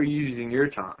 how are you using your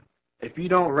time? If you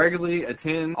don't regularly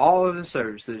attend all of the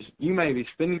services, you may be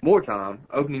spending more time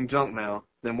opening junk mail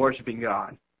than worshiping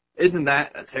God. Isn't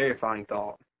that a terrifying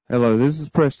thought? Hello, this is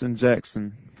Preston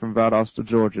Jackson from Valdosta,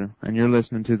 Georgia, and you're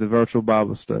listening to the Virtual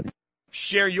Bible Study.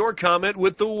 Share your comment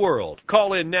with the world.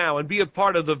 Call in now and be a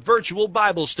part of the Virtual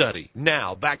Bible Study.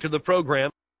 Now, back to the program.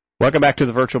 Welcome back to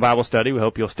the Virtual Bible Study. We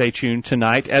hope you'll stay tuned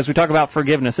tonight. As we talk about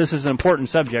forgiveness, this is an important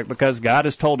subject because God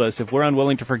has told us if we're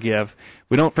unwilling to forgive,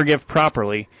 we don't forgive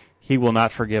properly, He will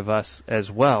not forgive us as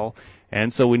well.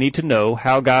 And so we need to know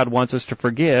how God wants us to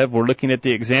forgive. We're looking at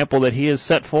the example that He has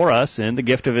set for us in the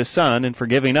gift of His Son in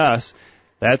forgiving us.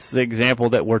 That's the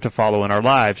example that we're to follow in our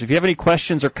lives. If you have any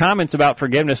questions or comments about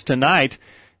forgiveness tonight,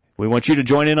 we want you to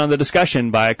join in on the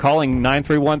discussion by calling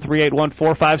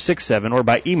 931-381-4567 or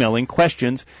by emailing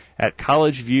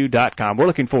questions@collegeview.com. We're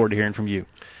looking forward to hearing from you.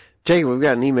 Jay, we've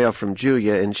got an email from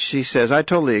Julia, and she says, I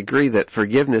totally agree that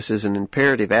forgiveness is an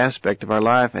imperative aspect of our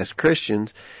life as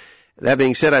Christians. That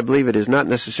being said, I believe it is not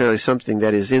necessarily something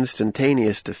that is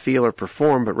instantaneous to feel or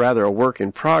perform, but rather a work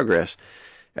in progress.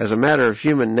 As a matter of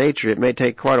human nature, it may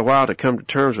take quite a while to come to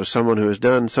terms with someone who has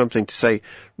done something to, say,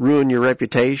 ruin your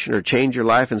reputation or change your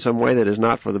life in some way that is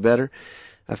not for the better.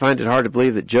 I find it hard to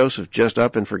believe that Joseph just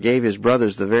up and forgave his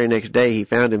brothers the very next day he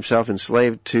found himself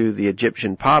enslaved to the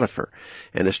Egyptian Potiphar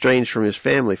and estranged from his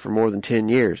family for more than 10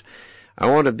 years. I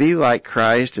want to be like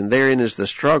Christ, and therein is the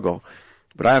struggle.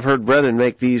 But I've heard brethren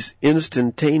make these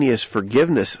instantaneous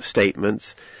forgiveness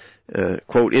statements,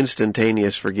 quote,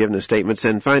 instantaneous forgiveness statements,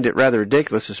 and find it rather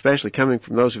ridiculous, especially coming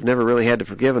from those who've never really had to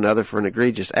forgive another for an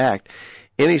egregious act.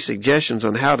 Any suggestions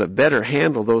on how to better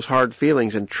handle those hard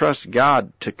feelings and trust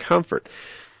God to comfort?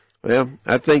 Well,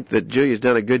 I think that Julia's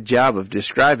done a good job of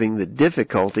describing the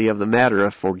difficulty of the matter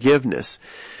of forgiveness.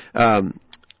 I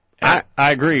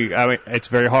agree. I mean, it's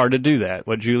very hard to do that.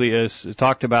 What Julia has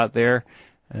talked about there,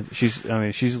 she's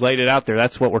laid it out there.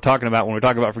 That's what we're talking about when we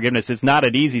talk about forgiveness. It's not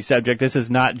an easy subject. This is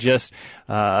not just,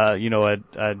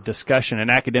 a discussion,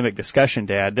 an academic discussion,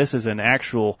 Dad. This is an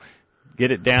actual get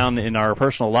it down in our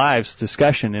personal lives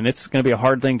discussion, and it's going to be a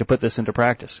hard thing to put this into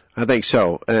practice. I think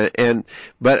so. And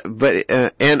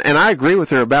I agree with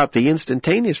her about the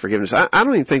instantaneous forgiveness. I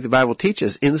don't even think the Bible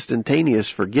teaches instantaneous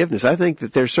forgiveness. I think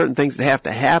that there's certain things that have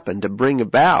to happen to bring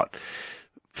about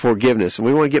forgiveness, and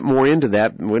we want to get more into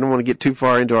that. We don't want to get too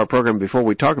far into our program before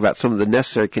we talk about some of the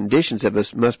necessary conditions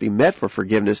that must be met for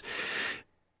forgiveness.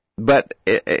 But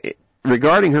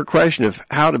regarding her question of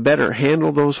how to better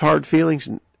handle those hard feelings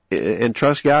and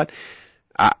trust God,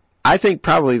 I think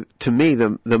probably to me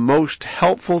the most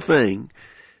helpful thing,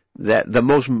 that the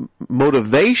most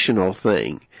motivational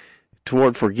thing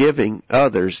toward forgiving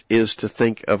others is to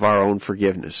think of our own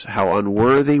forgiveness, how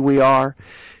unworthy we are.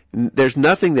 There's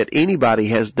nothing that anybody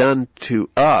has done to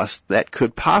us that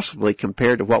could possibly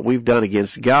compare to what we've done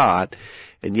against God,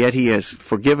 and yet He has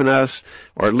forgiven us,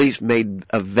 or at least made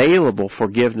available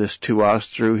forgiveness to us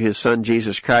through His Son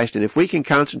Jesus Christ. And if we can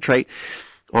concentrate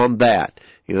on that,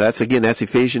 That's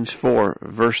Ephesians 4,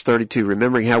 verse 32.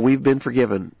 Remembering how we've been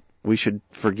forgiven, we should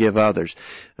forgive others.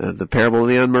 The parable of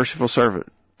the unmerciful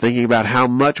servant. Thinking about how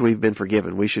much we've been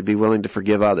forgiven, we should be willing to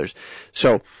forgive others.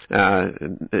 So,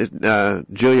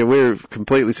 Julia, we're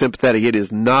completely sympathetic. It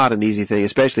is not an easy thing,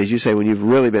 especially as you say, when you've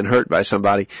really been hurt by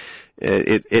somebody.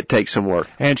 It takes some work.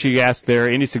 And she asked, there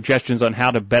any suggestions on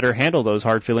how to better handle those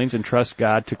hard feelings and trust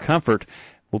God to comfort?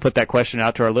 We'll put that question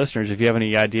out to our listeners. If you have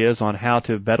any ideas on how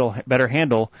to better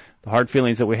handle the hard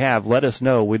feelings that we have, let us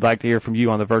know. We'd like to hear from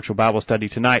you on the virtual Bible study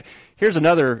tonight. Here's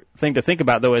another thing to think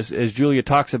about, though, as Julia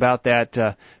talks about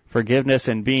that forgiveness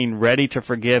and being ready to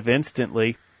forgive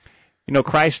instantly.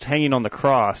 Christ hanging on the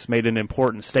cross made an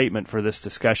important statement for this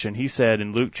discussion. He said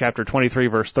in Luke chapter 23,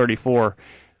 verse 34,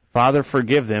 "Father,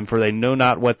 forgive them, for they know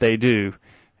not what they do."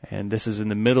 And this is in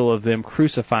the middle of them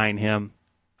crucifying him.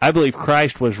 I believe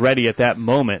Christ was ready at that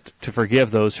moment to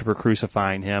forgive those who were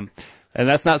crucifying him. And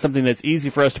that's not something that's easy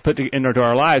for us to put into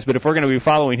our lives, but if we're going to be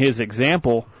following his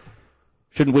example,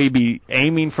 shouldn't we be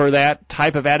aiming for that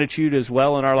type of attitude as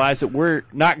well in our lives, that we're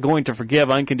not going to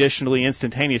forgive unconditionally,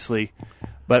 instantaneously,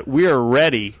 but we are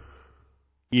ready,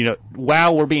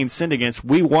 while we're being sinned against,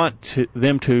 we want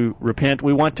them to repent,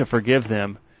 we want to forgive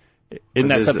them. Isn't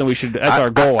that something we should, that's our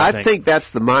goal, I think. I think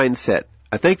that's the mindset.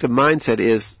 I think the mindset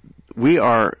is we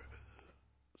are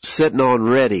sitting on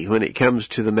ready when it comes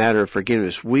to the matter of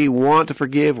forgiveness. We want to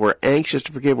forgive. We're anxious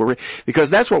to forgive. Because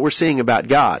that's what we're seeing about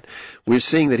God. We're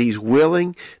seeing that He's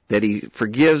willing, that He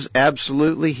forgives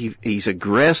absolutely. He's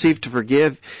aggressive to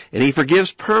forgive, and He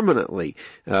forgives permanently.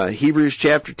 Hebrews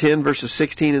chapter 10, verses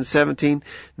 16 and 17.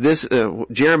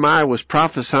 Jeremiah was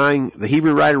prophesying. The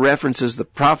Hebrew writer references the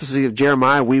prophecy of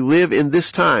Jeremiah. We live in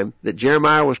this time that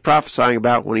Jeremiah was prophesying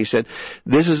about when he said,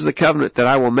 "This is the covenant that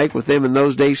I will make with them in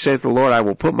those days, saith the Lord. I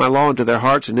will put my law into their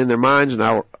hearts and in their minds,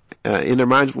 and in their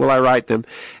minds will I write them,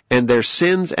 and their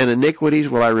sins and iniquities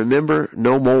will I remember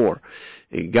no more."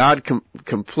 God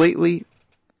completely,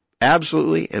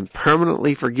 absolutely, and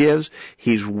permanently forgives.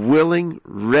 He's willing,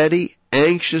 ready,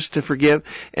 anxious to forgive,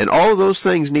 and all of those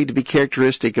things need to be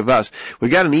characteristic of us. We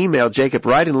got an email, Jacob,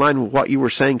 right in line with what you were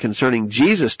saying concerning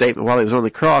Jesus' statement while He was on the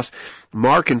cross.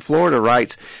 Mark in Florida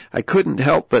writes, "I couldn't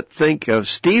help but think of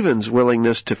Stephen's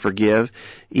willingness to forgive.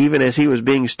 Even as he was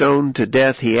being stoned to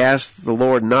death, he asked the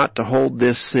Lord not to hold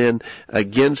this sin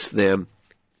against them."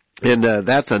 And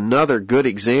that's another good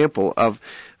example of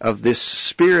this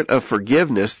spirit of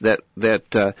forgiveness that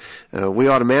we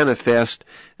ought to manifest.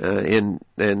 And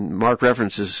Mark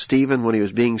references Stephen when he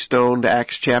was being stoned.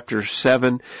 Acts chapter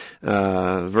 7,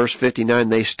 verse 59.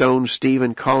 They stoned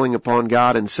Stephen, calling upon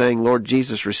God and saying, "Lord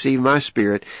Jesus, receive my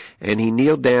spirit." And he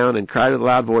kneeled down and cried with a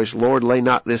loud voice, "Lord, lay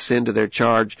not this sin to their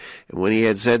charge." And when he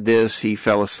had said this, he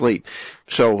fell asleep.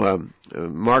 So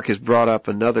Mark has brought up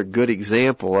another good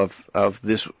example of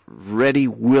this ready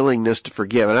willingness to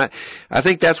forgive. And I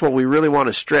think that's what we really want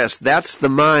to stress. That's the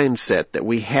mindset that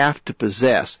we have to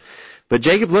possess. But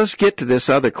Jacob, let's get to this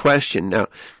other question. Now,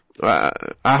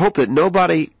 I hope that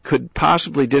nobody could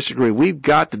possibly disagree. We've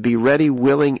got to be ready,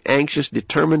 willing, anxious,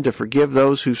 determined to forgive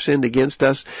those who've sinned against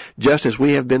us, just as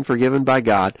we have been forgiven by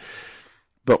God.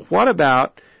 But what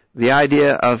about the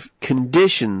idea of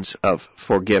conditions of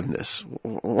forgiveness?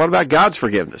 What about God's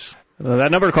forgiveness?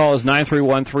 That number to call is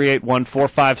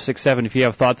 931-381-4567 if you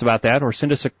have thoughts about that, or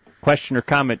send us a question or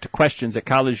comment to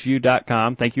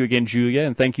questions@collegeview.com. Thank you again, Julia,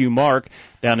 and thank you, Mark,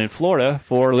 down in Florida,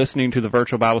 for listening to the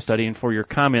virtual Bible study and for your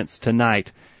comments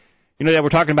tonight. We're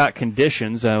talking about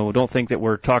conditions. Don't think that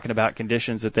we're talking about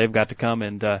conditions that they've got to come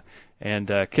and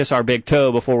kiss our big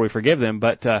toe before we forgive them,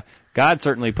 but God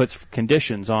certainly puts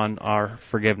conditions on our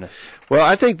forgiveness. Well,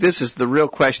 I think this is the real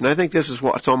question. I think this is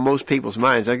what's on most people's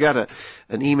minds. I got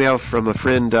an email from a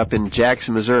friend up in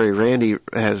Jackson, Missouri. Randy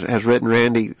has written.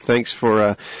 Randy, thanks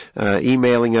for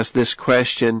emailing us this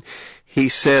question. He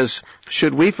says,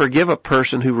 should we forgive a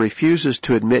person who refuses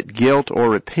to admit guilt or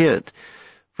repent?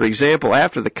 For example,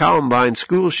 after the Columbine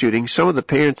school shooting, some of the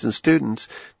parents and students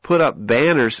put up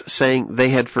banners saying they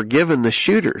had forgiven the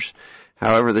shooters.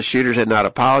 However, the shooters had not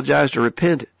apologized or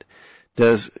repented.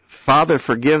 Does Father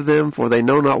forgive them, for they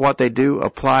know not what they do,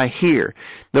 apply here?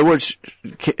 In other words,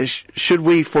 should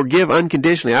we forgive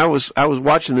unconditionally? I was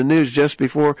watching the news just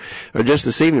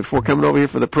this evening before coming over here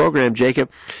for the program,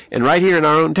 Jacob, and right here in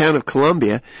our own town of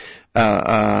Columbia,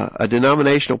 a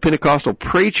denominational Pentecostal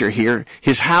preacher here,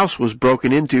 his house was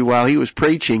broken into while he was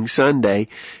preaching Sunday,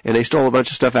 and they stole a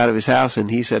bunch of stuff out of his house,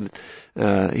 and he said,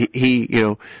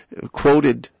 he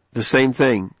quoted the same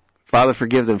thing. Father,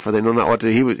 forgive them, for they know not what to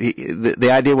do.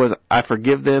 The idea was, I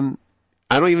forgive them.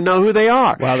 I don't even know who they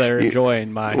are. While they're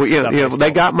enjoying my stuff.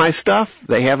 They got my stuff.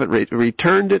 They haven't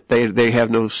returned it. They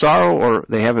have no sorrow, or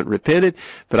they haven't repented,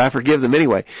 but I forgive them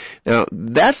anyway. Now,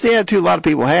 that's the attitude a lot of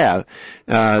people have,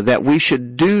 that we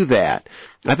should do that.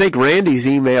 I think Randy's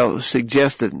email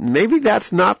suggests that maybe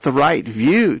that's not the right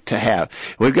view to have.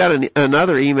 We've got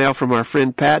another email from our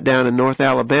friend Pat down in North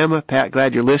Alabama. Pat,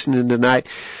 glad you're listening tonight.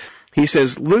 He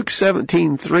says, Luke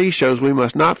 17:3 shows we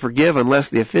must not forgive unless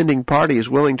the offending party is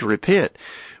willing to repent.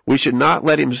 We should not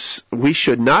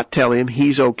tell him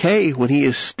he's okay when he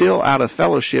is still out of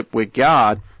fellowship with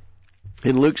God.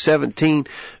 In Luke 17,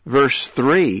 verse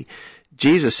 3,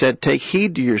 Jesus said, take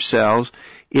heed to yourselves.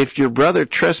 If your brother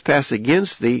trespass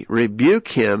against thee, rebuke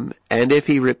him, and if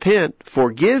he repent,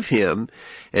 forgive him.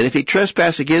 And if he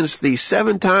trespass against thee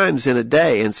 7 times in a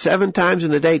day, and 7 times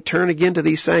in a day turn again to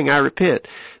thee, saying, I repent,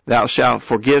 thou shalt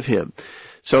forgive him.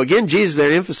 So again, Jesus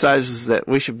there emphasizes that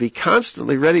we should be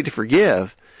constantly ready to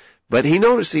forgive. But he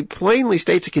plainly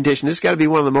states a condition. This has got to be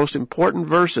one of the most important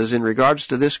verses in regards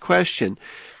to this question.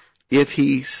 If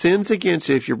he sins against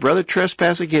you, if your brother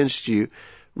trespass against you,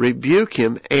 rebuke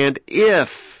him, and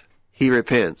if he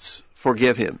repents,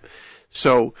 forgive him.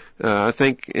 So I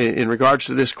think in regards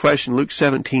to this question, Luke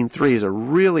 17:3 is a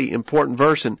really important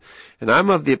verse, and I'm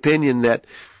of the opinion that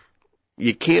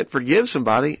you can't forgive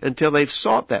somebody until they've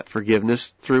sought that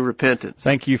forgiveness through repentance.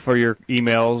 Thank you for your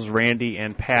emails, Randy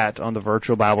and Pat, on the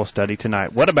virtual Bible study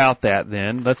tonight. What about that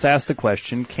then? Let's ask the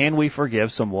question, can we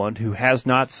forgive someone who has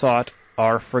not sought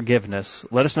our forgiveness?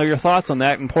 Let us know your thoughts on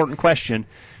that important question.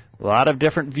 A lot of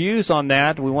different views on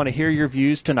that. We want to hear your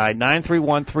views tonight.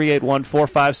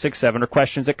 931-381-4567 or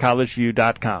questions at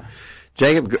collegeview.com.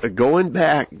 Jacob, going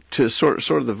back to sort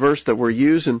of the verse that we're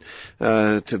using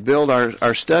to build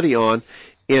our study on,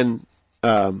 in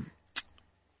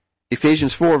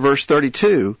Ephesians 4, verse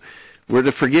 32, we're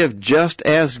to forgive just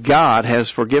as God has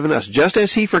forgiven us, just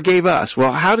as He forgave us.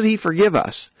 Well, how did He forgive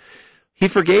us? He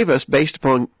forgave us based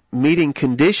upon meeting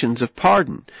conditions of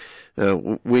pardon.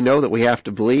 We know that we have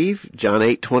to believe, John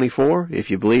 8:24, if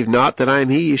you believe not that I am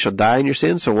He, you shall die in your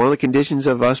sins. So one of the conditions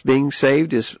of us being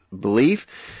saved is belief.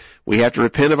 We have to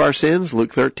repent of our sins.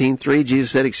 Luke 13:3, Jesus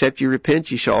said, except you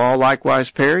repent, ye shall all likewise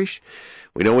perish.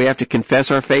 We know we have to confess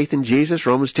our faith in Jesus.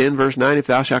 Romans 10, verse 9, if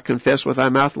thou shalt confess with thy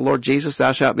mouth the Lord Jesus,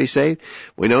 thou shalt be saved.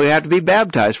 We know we have to be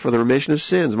baptized for the remission of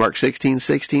sins. Mark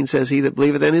 16:16 says, he that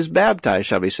believeth and is baptized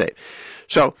shall be saved.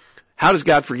 So, how does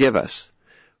God forgive us?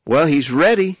 Well, He's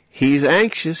ready. He's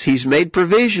anxious. He's made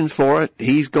provision for it.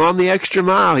 He's gone the extra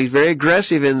mile. He's very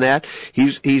aggressive in that.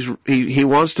 He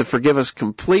wants to forgive us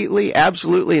completely,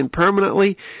 absolutely, and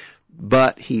permanently,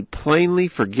 but He plainly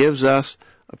forgives us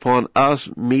upon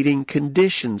us meeting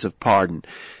conditions of pardon.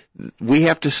 We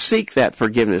have to seek that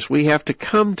forgiveness. We have to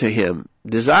come to Him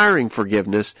desiring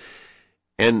forgiveness,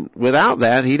 and without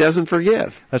that, He doesn't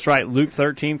forgive. That's right. Luke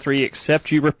 13:3,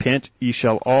 except you repent, ye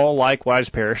shall all likewise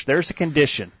perish. There's a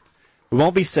condition. We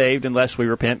won't be saved unless we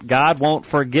repent. God won't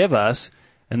forgive us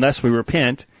unless we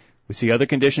repent. We see other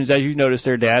conditions, as you noticed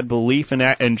there, Dad. Belief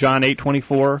in John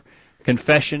 8:24,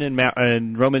 confession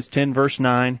in Romans 10, verse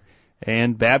 9,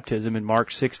 and baptism in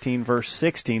Mark 16, verse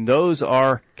 16. Those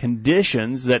are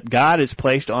conditions that God has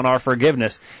placed on our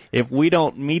forgiveness. If we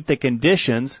don't meet the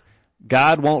conditions,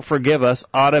 God won't forgive us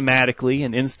automatically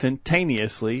and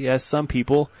instantaneously, as some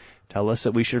people tell us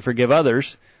that we should forgive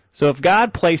others. So if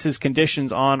God places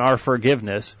conditions on our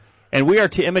forgiveness, and we are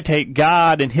to imitate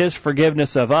God in His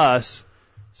forgiveness of us,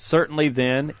 certainly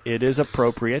then it is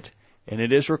appropriate and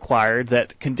it is required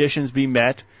that conditions be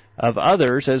met of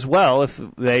others as well if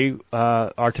they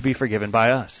are to be forgiven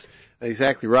by us.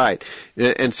 Exactly right.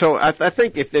 And so I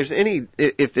think if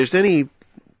there's any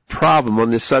problem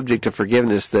on this subject of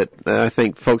forgiveness that I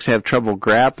think folks have trouble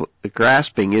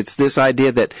grasping, it's this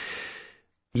idea that,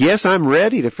 yes, I'm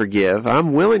ready to forgive,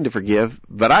 I'm willing to forgive,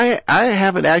 but I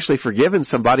haven't actually forgiven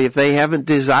somebody if they haven't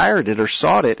desired it or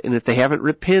sought it, and if they haven't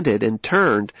repented and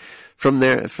turned from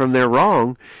their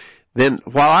wrong. Then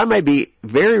while I may be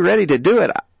very ready to do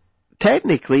it,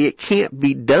 technically it can't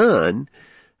be done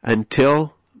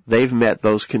until they've met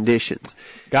those conditions.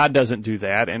 God doesn't do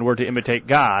that, and we're to imitate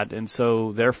God, and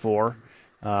so therefore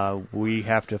we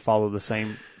have to follow the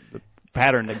same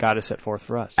pattern that God has set forth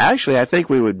for us. Actually, I think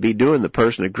we would be doing the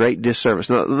person a great disservice.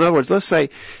 In other words, let's say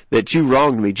that you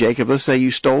wronged me, Jacob. Let's say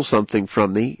you stole something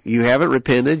from me. You haven't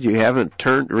repented. You haven't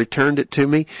returned it to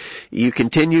me. You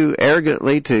continue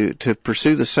arrogantly to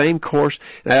pursue the same course.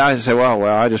 And I say, well,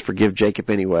 I just forgive Jacob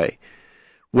anyway.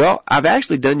 Well, I've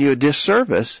actually done you a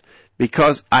disservice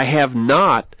because I have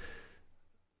not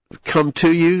come to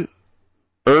you,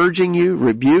 urging you,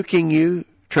 rebuking you,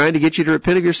 trying to get you to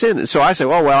repent of your sin. And so I say,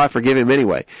 oh, well, I forgive him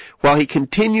anyway. While he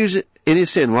continues in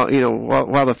his sin,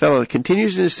 while the fellow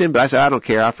continues in his sin, but I say, I don't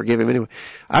care, I forgive him anyway.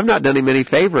 I've not done him any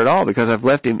favor at all because I've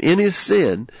left him in his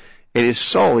sin, and his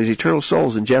soul, his eternal soul,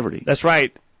 is in jeopardy. That's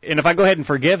right. And if I go ahead and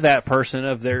forgive that person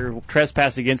of their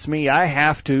trespass against me, I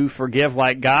have to forgive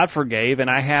like God forgave, and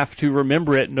I have to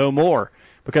remember it no more.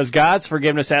 Because God's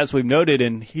forgiveness, as we've noted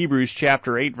in Hebrews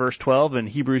chapter 8, verse 12, and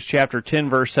Hebrews chapter 10,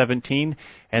 verse 17,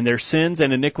 and their sins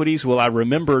and iniquities will I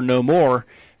remember no more.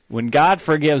 When God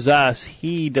forgives us,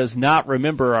 He does not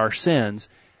remember our sins.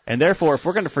 And therefore, if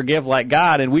we're going to forgive like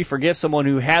God, and we forgive someone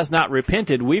who has not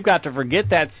repented, we've got to forget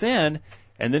that sin,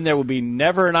 and then there will be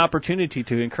never an opportunity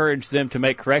to encourage them to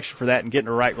make correction for that and get in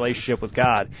a right relationship with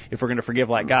God. If we're going to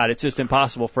forgive like God, it's just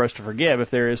impossible for us to forgive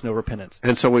if there is no repentance.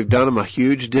 And so we've done them a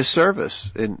huge disservice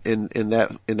in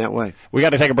that way. We got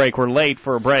to take a break. We're late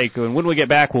for a break, and when we get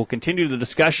back, we'll continue the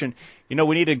discussion. You know,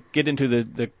 we need to get into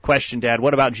the question, Dad.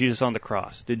 What about Jesus on the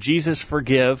cross? Did Jesus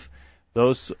forgive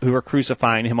those who were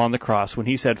crucifying him on the cross when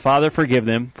he said, "Father, forgive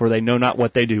them, for they know not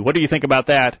what they do"? What do you think about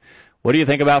that? What do you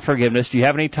think about forgiveness? Do you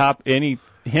have any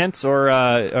hints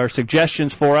or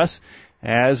suggestions for us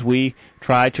as we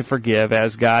try to forgive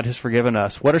as God has forgiven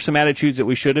us? What are some attitudes that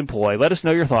we should employ? Let us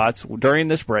know your thoughts during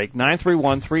this break.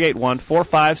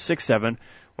 931-381-4567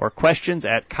 or questions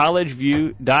at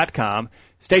collegeview.com.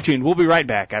 Stay tuned. We'll be right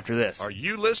back after this. Are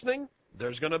you listening?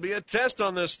 There's going to be a test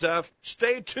on this stuff.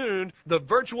 Stay tuned. The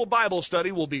virtual Bible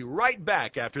study will be right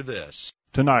back after this.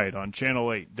 Tonight on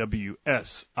Channel 8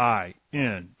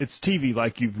 WSIN, it's TV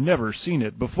like you've never seen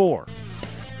it before.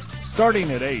 Starting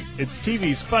at 8, it's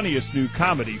TV's funniest new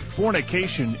comedy,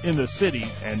 Fornication in the City,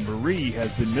 and Marie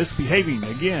has been misbehaving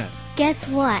again. Guess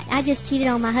what? I just cheated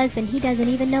on my husband. He doesn't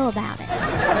even know about it.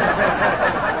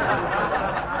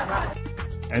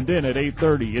 And then at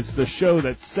 8:30, it's the show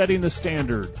that's setting the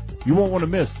standard. You won't want to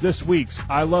miss this week's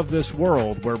I Love This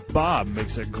World, where Bob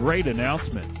makes a great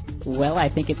announcement. Well, I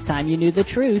think it's time you knew the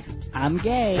truth. I'm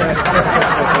gay.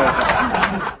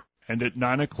 And at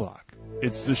 9 o'clock,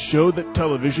 it's the show that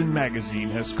Television Magazine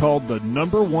has called the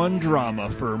 #1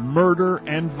 drama for murder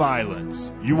and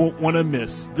violence. You won't want to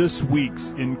miss this week's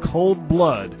In Cold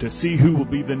Blood to see who will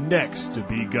be the next to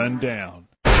be gunned down.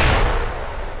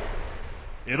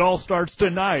 It all starts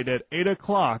tonight at 8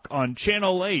 o'clock on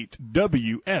Channel 8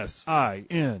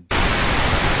 WSIN.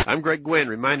 I'm Greg Gwynn,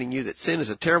 reminding you that sin is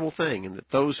a terrible thing and that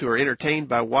those who are entertained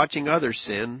by watching others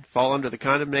sin fall under the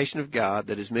condemnation of God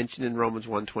that is mentioned in Romans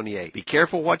 1:28. Be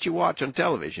careful what you watch on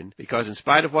television, because in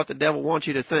spite of what the devil wants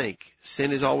you to think,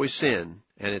 sin is always sin,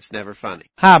 and it's never funny.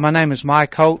 Hi, my name is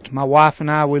Mike Holt. My wife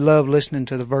and I, we love listening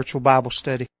to the virtual Bible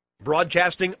study.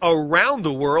 Broadcasting around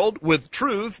the world with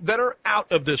truths that are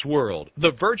out of this world. The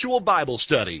virtual Bible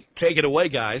study. Take it away,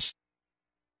 guys.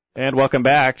 And welcome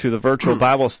back to the virtual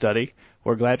Bible study.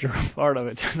 We're glad you're a part of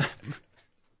it.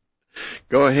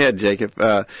 Go ahead, Jacob.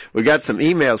 We got some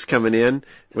emails coming in.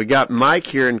 We got Mike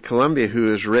here in Columbia who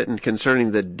has written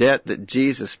concerning the debt that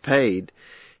Jesus paid.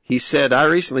 He said, I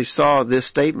recently saw this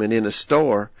statement in a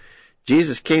store.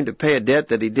 Jesus came to pay a debt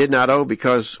that he did not owe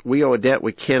because we owe a debt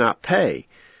we cannot pay.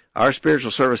 Our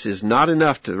spiritual service is not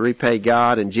enough to repay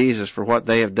God and Jesus for what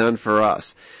they have done for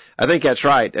us. I think that's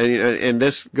right. And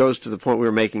this goes to the point we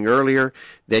were making earlier,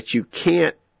 that you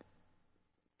can't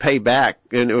pay back.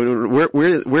 And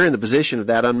we're in the position of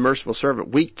that unmerciful servant.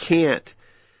 We can't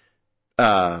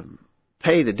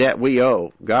pay the debt we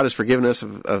owe. God has forgiven us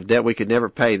of debt we could never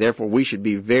pay. Therefore, we should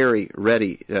be very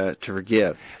ready to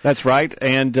forgive. That's right.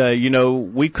 And,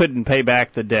 we couldn't pay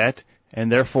back the debt. And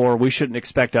therefore, we shouldn't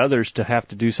expect others to have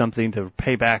to do something to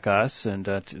pay back us. And,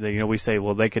 we say,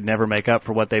 well, they could never make up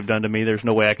for what they've done to me. There's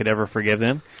no way I could ever forgive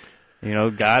them.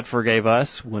 God forgave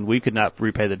us. When we could not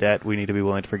repay the debt, we need to be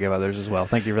willing to forgive others as well.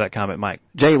 Thank you for that comment, Mike.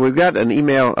 Jay, we've got an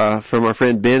email from our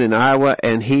friend Ben in Iowa,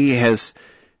 and he's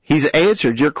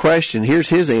answered your question. Here's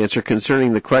his answer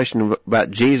concerning the question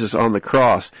about Jesus on the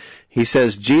cross. He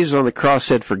says, Jesus on the cross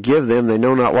said, forgive them, they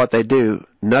know not what they do.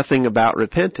 Nothing about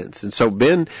repentance. And so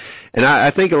Ben, and I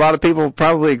think a lot of people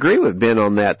probably agree with Ben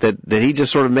on that he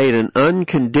just sort of made an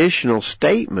unconditional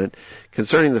statement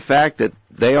concerning the fact that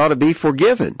they ought to be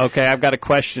forgiven. Okay, I've got a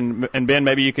question, and Ben,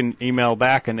 maybe you can email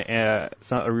back and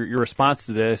your response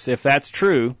to this. If that's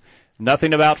true,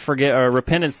 nothing about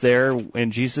repentance there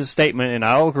in Jesus' statement, and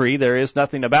I'll agree there is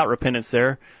nothing about repentance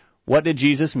there. What did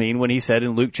Jesus mean when he said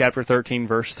in Luke chapter 13,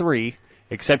 verse 3,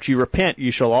 except you repent, you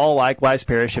shall all likewise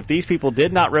perish? If these people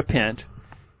did not repent,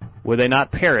 would they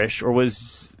not perish? Or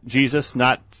was Jesus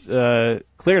not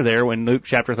clear there when Luke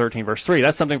chapter 13, verse 3?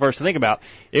 That's something for us to think about.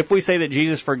 If we say that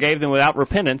Jesus forgave them without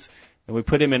repentance, and we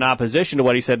put him in opposition to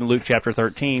what he said in Luke chapter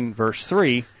 13, verse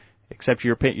 3, except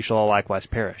you repent, you shall all likewise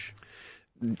perish.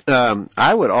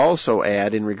 I would also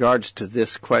add, in regards to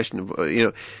this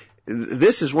question,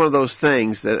 this is one of those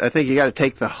things that I think you got to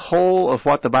take the whole of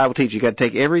what the Bible teaches. You got to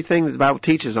take everything that the Bible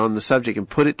teaches on the subject and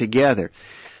put it together.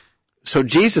 So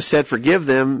Jesus said, "Forgive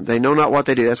them; they know not what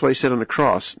they do." That's what he said on the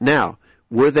cross. Now,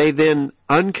 were they then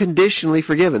unconditionally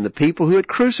forgiven? The people who had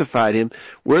crucified him,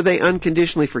 were they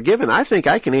unconditionally forgiven? I think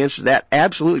I can answer that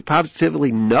absolutely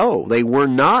positively no. They were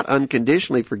not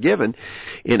unconditionally forgiven.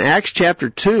 In Acts chapter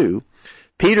 2,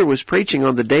 Peter was preaching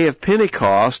on the day of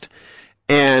Pentecost,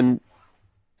 and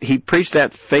he preached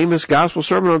that famous gospel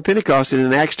sermon on Pentecost, and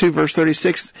in Acts 2 verse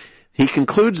 36, he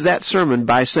concludes that sermon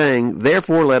by saying,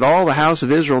 "Therefore let all the house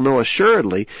of Israel know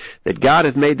assuredly that God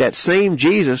hath made that same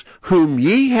Jesus whom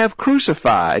ye have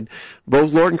crucified,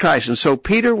 both Lord and Christ." And so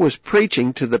Peter was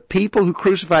preaching to the people who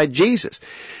crucified Jesus.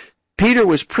 Peter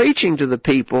was preaching to the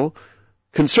people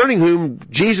concerning whom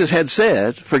Jesus had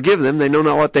said, "Forgive them, they know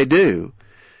not what they do."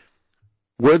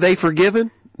 Were they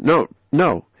forgiven? No.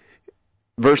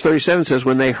 Verse 37 says,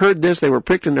 "When they heard this, they were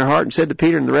pricked in their heart and said to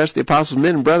Peter and the rest of the apostles,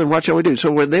 'Men and brethren, what shall we do?'"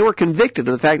 So when they were convicted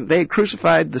of the fact that they had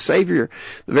crucified the Savior,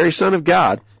 the very Son of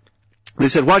God, they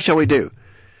said, "What shall we do?"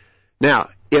 Now,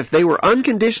 if they were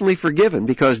unconditionally forgiven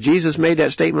because Jesus made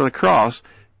that statement on the cross,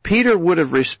 Peter would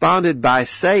have responded by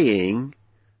saying,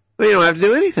 "Well, you don't have to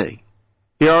do anything.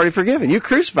 You're already forgiven. You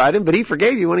crucified him, but he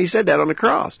forgave you when he said that on the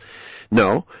cross."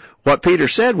 No. What Peter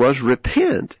said was,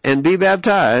 "Repent and be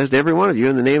baptized, every one of you,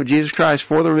 in the name of Jesus Christ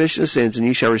for the remission of sins, and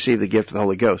ye shall receive the gift of the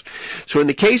Holy Ghost." So in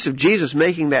the case of Jesus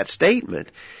making that statement,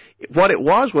 what it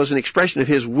was an expression of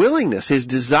his willingness, his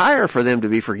desire for them to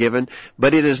be forgiven,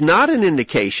 but it is not an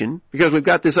indication, because we've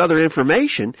got this other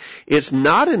information, it's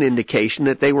not an indication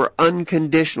that they were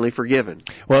unconditionally forgiven.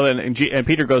 Well, and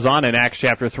Peter goes on in Acts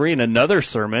chapter 3 in another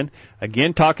sermon,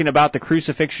 again talking about the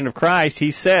crucifixion of Christ.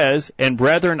 He says, "And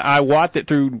brethren, I wot that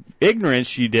through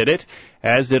ignorance ye did it,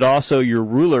 as did also your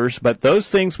rulers. But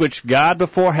those things which God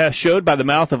before hath showed by the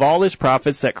mouth of all his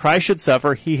prophets that Christ should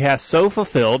suffer, he hath so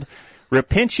fulfilled.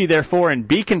 Repent ye therefore and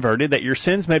be converted, that your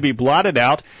sins may be blotted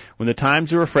out, when the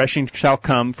times of refreshing shall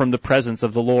come from the presence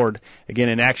of the Lord." Again,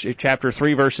 in Acts chapter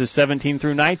 3, verses 17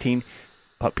 through 19,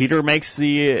 Peter makes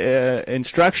the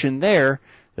instruction there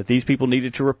that these people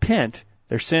needed to repent.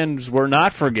 Their sins were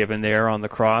not forgiven there on the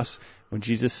cross when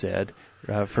Jesus said,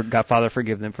 "God, Father,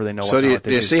 forgive them, for they know what they do." So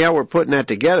do you see how we're putting that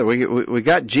together? We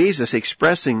got Jesus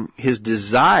expressing his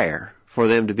desire for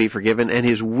them to be forgiven and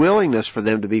his willingness for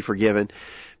them to be forgiven.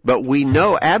 But we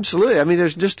know absolutely, I mean,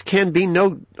 there's just can be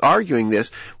no arguing this.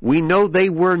 We know they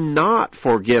were not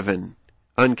forgiven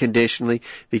unconditionally,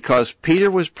 because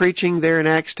Peter was preaching there in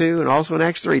Acts 2 and also in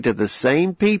Acts 3 to the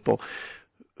same people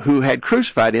who had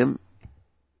crucified him,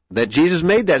 that Jesus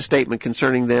made that statement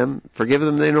concerning them, "Forgive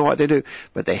them, they know what they do."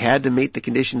 But they had to meet the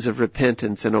conditions of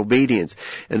repentance and obedience.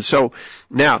 And so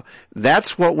now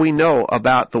that's what we know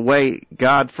about the way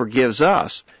God forgives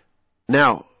us.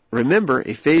 Now, remember,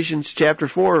 Ephesians chapter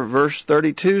 4, verse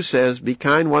 32 says, "Be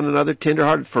kind one another,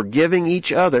 tenderhearted, forgiving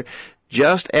each other,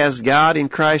 just as God in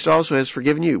Christ also has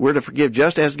forgiven you." We're to forgive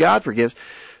just as God forgives.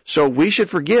 So we should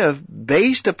forgive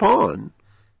based upon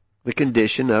the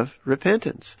condition of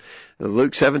repentance.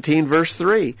 Luke 17, verse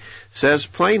 3 says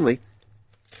plainly,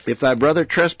 "If thy brother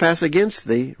trespass against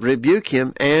thee, rebuke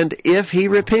him, and if he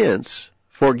repents,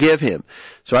 forgive him."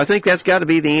 So I think that's got to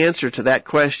be the answer to that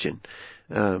question.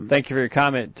 Thank you for your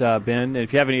comment, Ben. And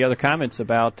if you have any other comments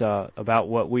about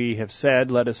what we have said,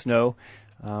 let us know.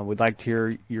 We'd like to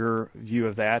hear your view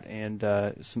of that and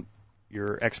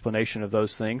your explanation of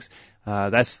those things.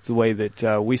 That's the way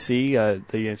that we see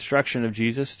the instruction of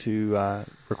Jesus to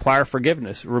require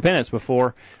repentance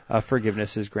before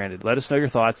forgiveness is granted. Let us know your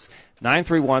thoughts.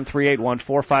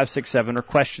 931-381-4567 or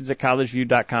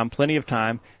questions@collegeview.com. Plenty of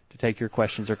time to take your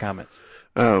questions or comments.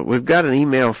 We've got an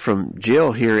email from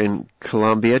Jill here in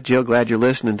Columbia. Jill, glad you're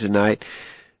listening tonight.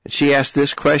 She asked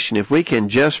this question: if we can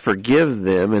just forgive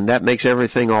them and that makes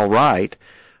everything all right,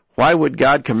 why would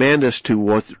God command us to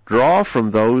withdraw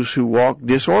from those who walk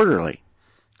disorderly?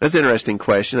 That's an interesting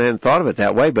question. I hadn't thought of it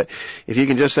that way, but if you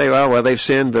can just say, well, they've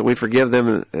sinned, but we forgive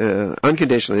them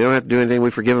unconditionally, they don't have to do anything,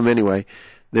 we forgive them anyway,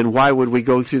 then why would we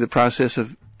go through the process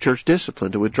of church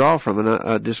discipline to withdraw from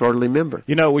a disorderly member?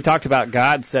 You know, we talked about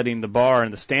God setting the bar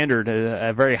and the standard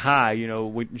very high. You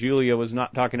know, Julia was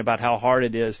not talking about how hard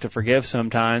it is to forgive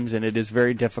sometimes, and it is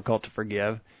very difficult to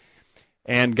forgive.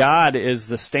 And God is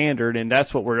the standard, and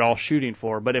that's what we're all shooting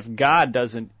for. But if God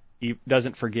doesn't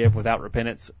doesn't forgive without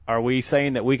repentance? Are we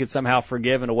saying that we could somehow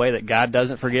forgive in a way that God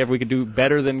doesn't forgive? We could do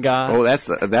better than God? Oh,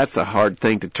 that's a hard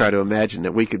thing to try to imagine,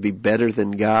 that we could be better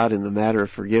than God in the matter of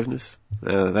forgiveness.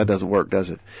 That doesn't work, does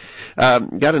it?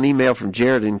 Got an email from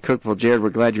Jared in Cookeville. Jared, we're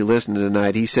glad you're listening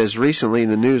tonight. He says, recently in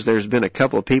the news there's been a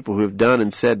couple of people who have done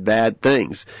and said bad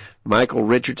things. Michael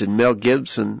Richards and Mel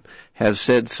Gibson have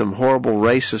said some horrible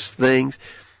racist things.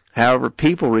 However,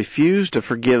 people refuse to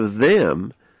forgive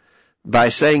them by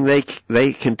saying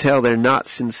they can tell they're not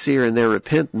sincere in their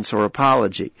repentance or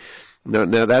apology.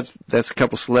 Now that's a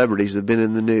couple celebrities that have been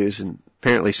in the news, and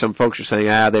apparently some folks are saying,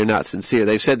 they're not sincere.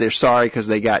 They've said they're sorry because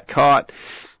they got caught,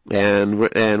 and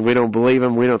we don't believe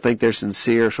them. We don't think they're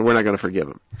sincere, so we're not going to forgive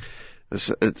them.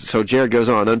 So Jared goes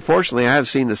on, unfortunately, I have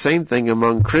seen the same thing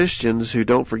among Christians who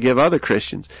don't forgive other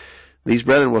Christians. These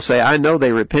brethren will say, I know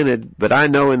they repented, but I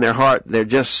know in their heart they're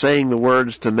just saying the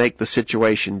words to make the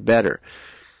situation better.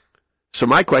 So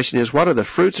my question is, what are the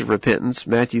fruits of repentance?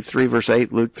 Matthew 3 verse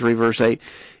 8, Luke 3 verse 8.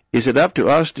 Is it up to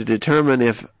us to determine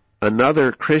if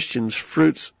another Christian's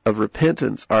fruits of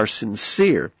repentance are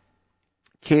sincere?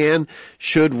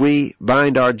 Should we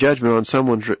bind our judgment on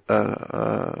someone's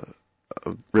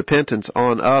repentance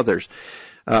on others?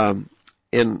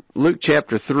 In Luke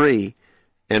chapter 3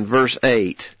 and verse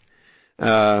 8,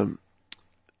 John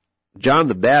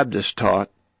the Baptist taught,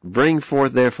 bring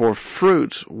forth therefore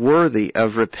fruits worthy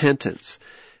of repentance.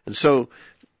 And so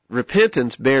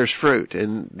repentance bears fruit,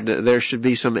 and there should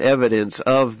be some evidence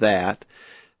of that.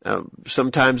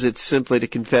 Sometimes it's simply to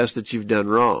confess that you've done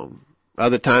wrong.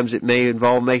 Other times it may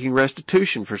involve making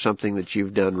restitution for something that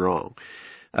you've done wrong.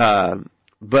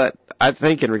 But I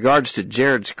think in regards to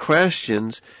Jared's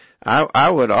questions, I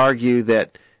would argue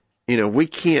that, we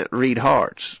can't read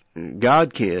hearts.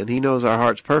 God can. He knows our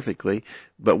hearts perfectly,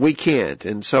 but we can't.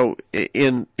 And so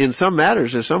in some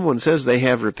matters, if someone says they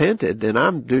have repented, then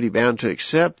I'm duty bound to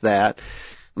accept that.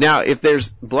 Now, if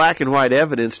there's black and white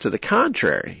evidence to the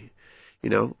contrary,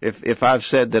 if I've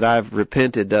said that I've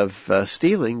repented of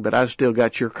stealing, but I've still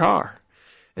got your car,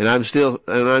 and I'm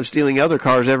stealing other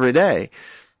cars every day,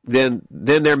 then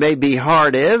there may be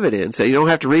hard evidence. You don't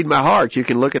have to read my heart. You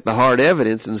can look at the hard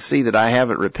evidence and see that I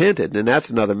haven't repented, and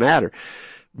that's another matter.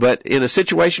 But in a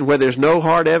situation where there's no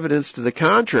hard evidence to the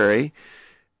contrary,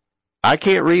 I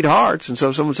can't read hearts, and so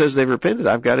if someone says they've repented,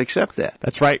 I've got to accept that.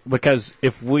 That's right, because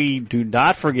if we do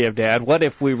not forgive, Dad, what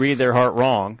if we read their heart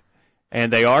wrong,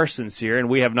 and they are sincere, and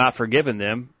we have not forgiven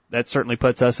them? That certainly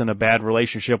puts us in a bad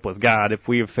relationship with God if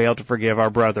we have failed to forgive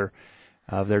our brother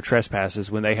of their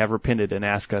trespasses when they have repented and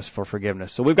asked us for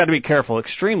forgiveness. So we've got to be careful,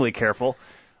 extremely careful,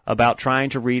 about trying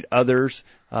to read others'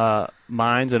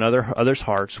 minds and others'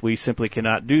 hearts. We simply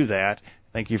cannot do that.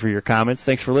 Thank you for your comments.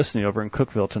 Thanks for listening over in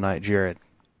Cookeville tonight, Jared.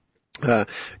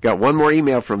 Got one more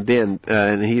email from Ben,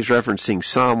 and he's referencing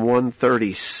Psalm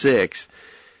 136.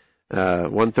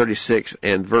 136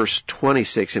 and verse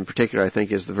 26 in particular, I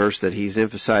think, is the verse that he's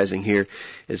emphasizing here.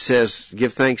 It says,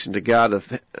 give thanks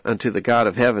unto the God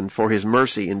of heaven, for his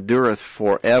mercy endureth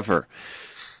forever.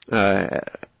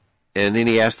 And then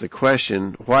he asked the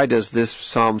question, why does this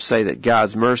psalm say that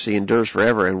God's mercy endures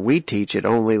forever, and we teach it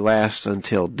only lasts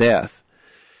until death?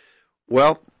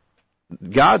 Well,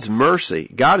 God's mercy,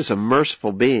 God is a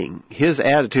merciful being. His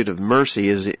attitude of mercy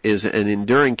is an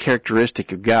enduring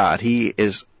characteristic of God. He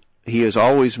is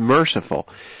always merciful.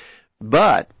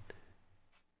 But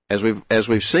as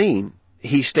we've seen,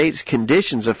 he states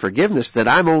conditions of forgiveness that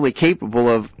I'm only capable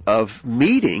of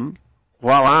meeting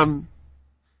while I'm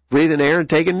breathing air and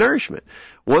taking nourishment.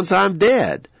 Once I'm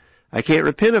dead, I can't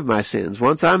repent of my sins.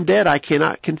 Once I'm dead, I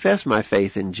cannot confess my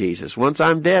faith in Jesus. Once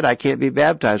I'm dead, I can't be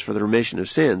baptized for the remission of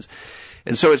sins.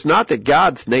 And so it's not that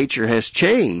God's nature has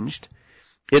changed.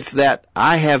 It's that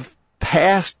I have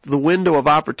passed the window of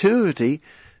opportunity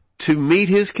to meet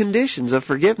his conditions of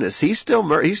forgiveness. He's still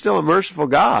a merciful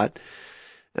God.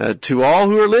 To all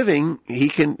who are living, he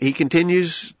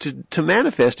continues to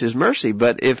manifest his mercy.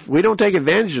 But if we don't take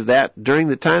advantage of that during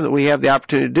the time that we have the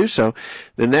opportunity to do so,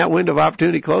 then that window of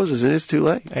opportunity closes and it's too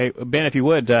late. Hey, Ben, if you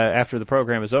would, after the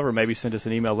program is over, maybe send us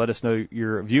an email. Let us know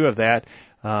your view of that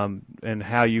and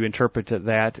how you interpret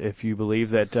that. If you believe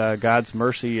that God's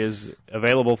mercy is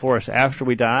available for us after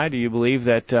we die, do you believe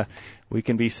that we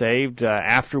can be saved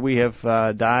after we have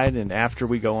died and after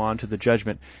we go on to the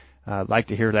judgment? I'd like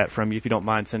to hear that from you. If you don't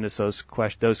mind, send us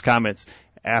those comments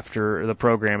after the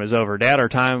program is over. Dad, our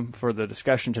time for the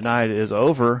discussion tonight is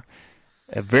over.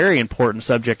 A very important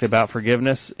subject about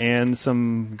forgiveness and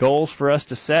some goals for us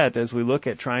to set as we look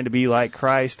at trying to be like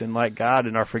Christ and like God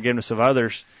in our forgiveness of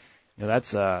others.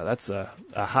 That's a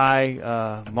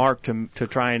high mark to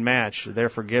try and match their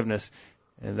forgiveness.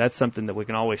 And that's something that we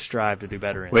can always strive to do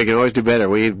better in. We can always do better.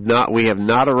 We have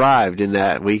not arrived in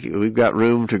that. We've got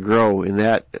room to grow in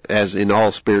that, as in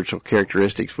all spiritual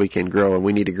characteristics we can grow, and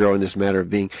we need to grow in this matter of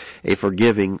being a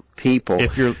forgiving people.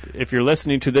 If you're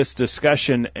listening to this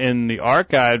discussion in the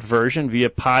archived version via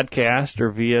podcast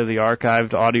or via the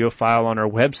archived audio file on our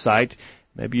website,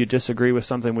 maybe you disagree with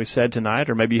something we said tonight,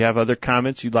 or maybe you have other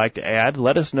comments you'd like to add.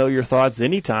 Let us know your thoughts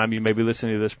anytime you may be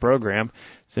listening to this program.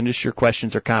 Send us your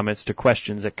questions or comments to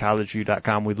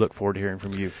questions@collegeview.com. We'd look forward to hearing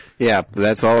from you. Yeah,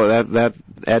 that's all. That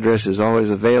address is always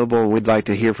available, and we'd like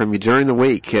to hear from you during the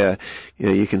week.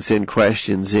 You can send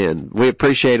questions in. We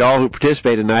appreciate all who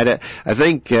participate tonight. I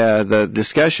think the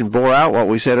discussion bore out what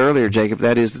we said earlier, Jacob.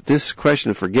 That is that this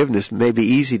question of forgiveness may be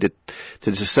easy to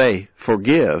just say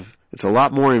forgive. It's a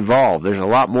lot more involved. There's a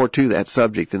lot more to that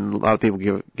subject than a lot of people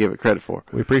give it credit for.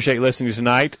 We appreciate you listening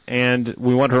tonight, and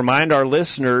we want to remind our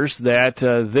listeners that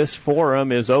this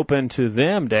forum is open to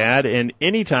them, Dad, and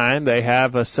anytime they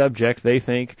have a subject they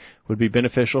think would be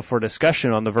beneficial for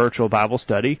discussion on the virtual Bible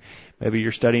study. Maybe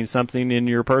you're studying something in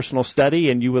your personal study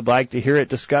and you would like to hear it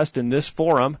discussed in this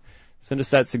forum. Send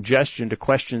us that suggestion to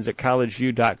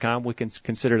questions@collegeview.com. We can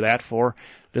consider that for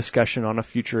discussion on a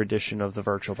future edition of the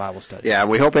virtual Bible study. Yeah, and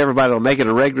we hope everybody will make it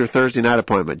a regular Thursday night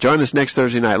appointment. Join us next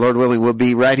Thursday night. Lord willing, we'll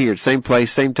be right here at same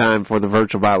place, same time for the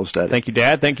virtual Bible study. Thank you,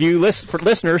 Dad. Thank you,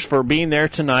 listeners, for being there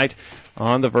tonight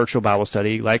on the virtual Bible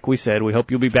study. Like we said, we hope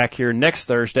you'll be back here next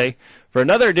Thursday for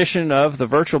another edition of the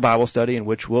virtual Bible study, in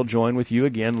which we'll join with you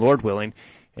again, Lord willing,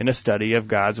 in a study of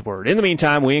God's Word. In the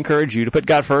meantime, we encourage you to put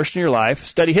God first in your life,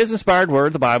 study His inspired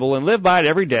Word, the Bible, and live by it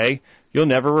every day. You'll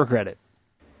never regret it.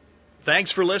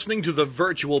 Thanks for listening to the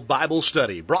Virtual Bible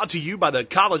Study, brought to you by the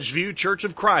College View Church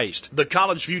of Christ. The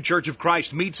College View Church of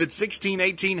Christ meets at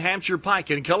 1618 Hampshire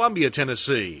Pike in Columbia,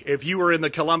 Tennessee. If you are in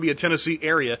the Columbia, Tennessee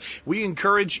area, we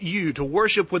encourage you to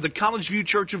worship with the College View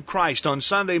Church of Christ on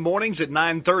Sunday mornings at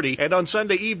 9:30 and on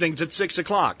Sunday evenings at 6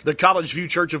 o'clock. The College View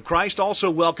Church of Christ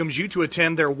also welcomes you to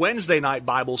attend their Wednesday night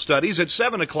Bible studies at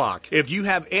 7 o'clock. If you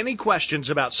have any questions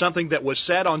about something that was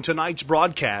said on tonight's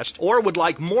broadcast, or would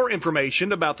like more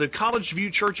information about the College View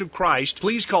Church of Christ,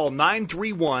 please call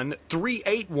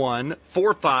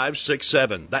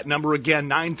 931-381-4567. That number again,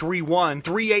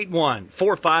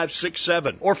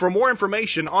 931-381-4567. Or for more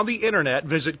information on the internet,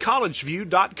 visit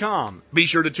collegeview.com. Be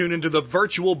sure to tune into the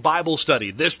virtual Bible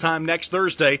study this time next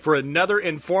Thursday for another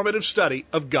informative study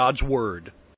of God's Word.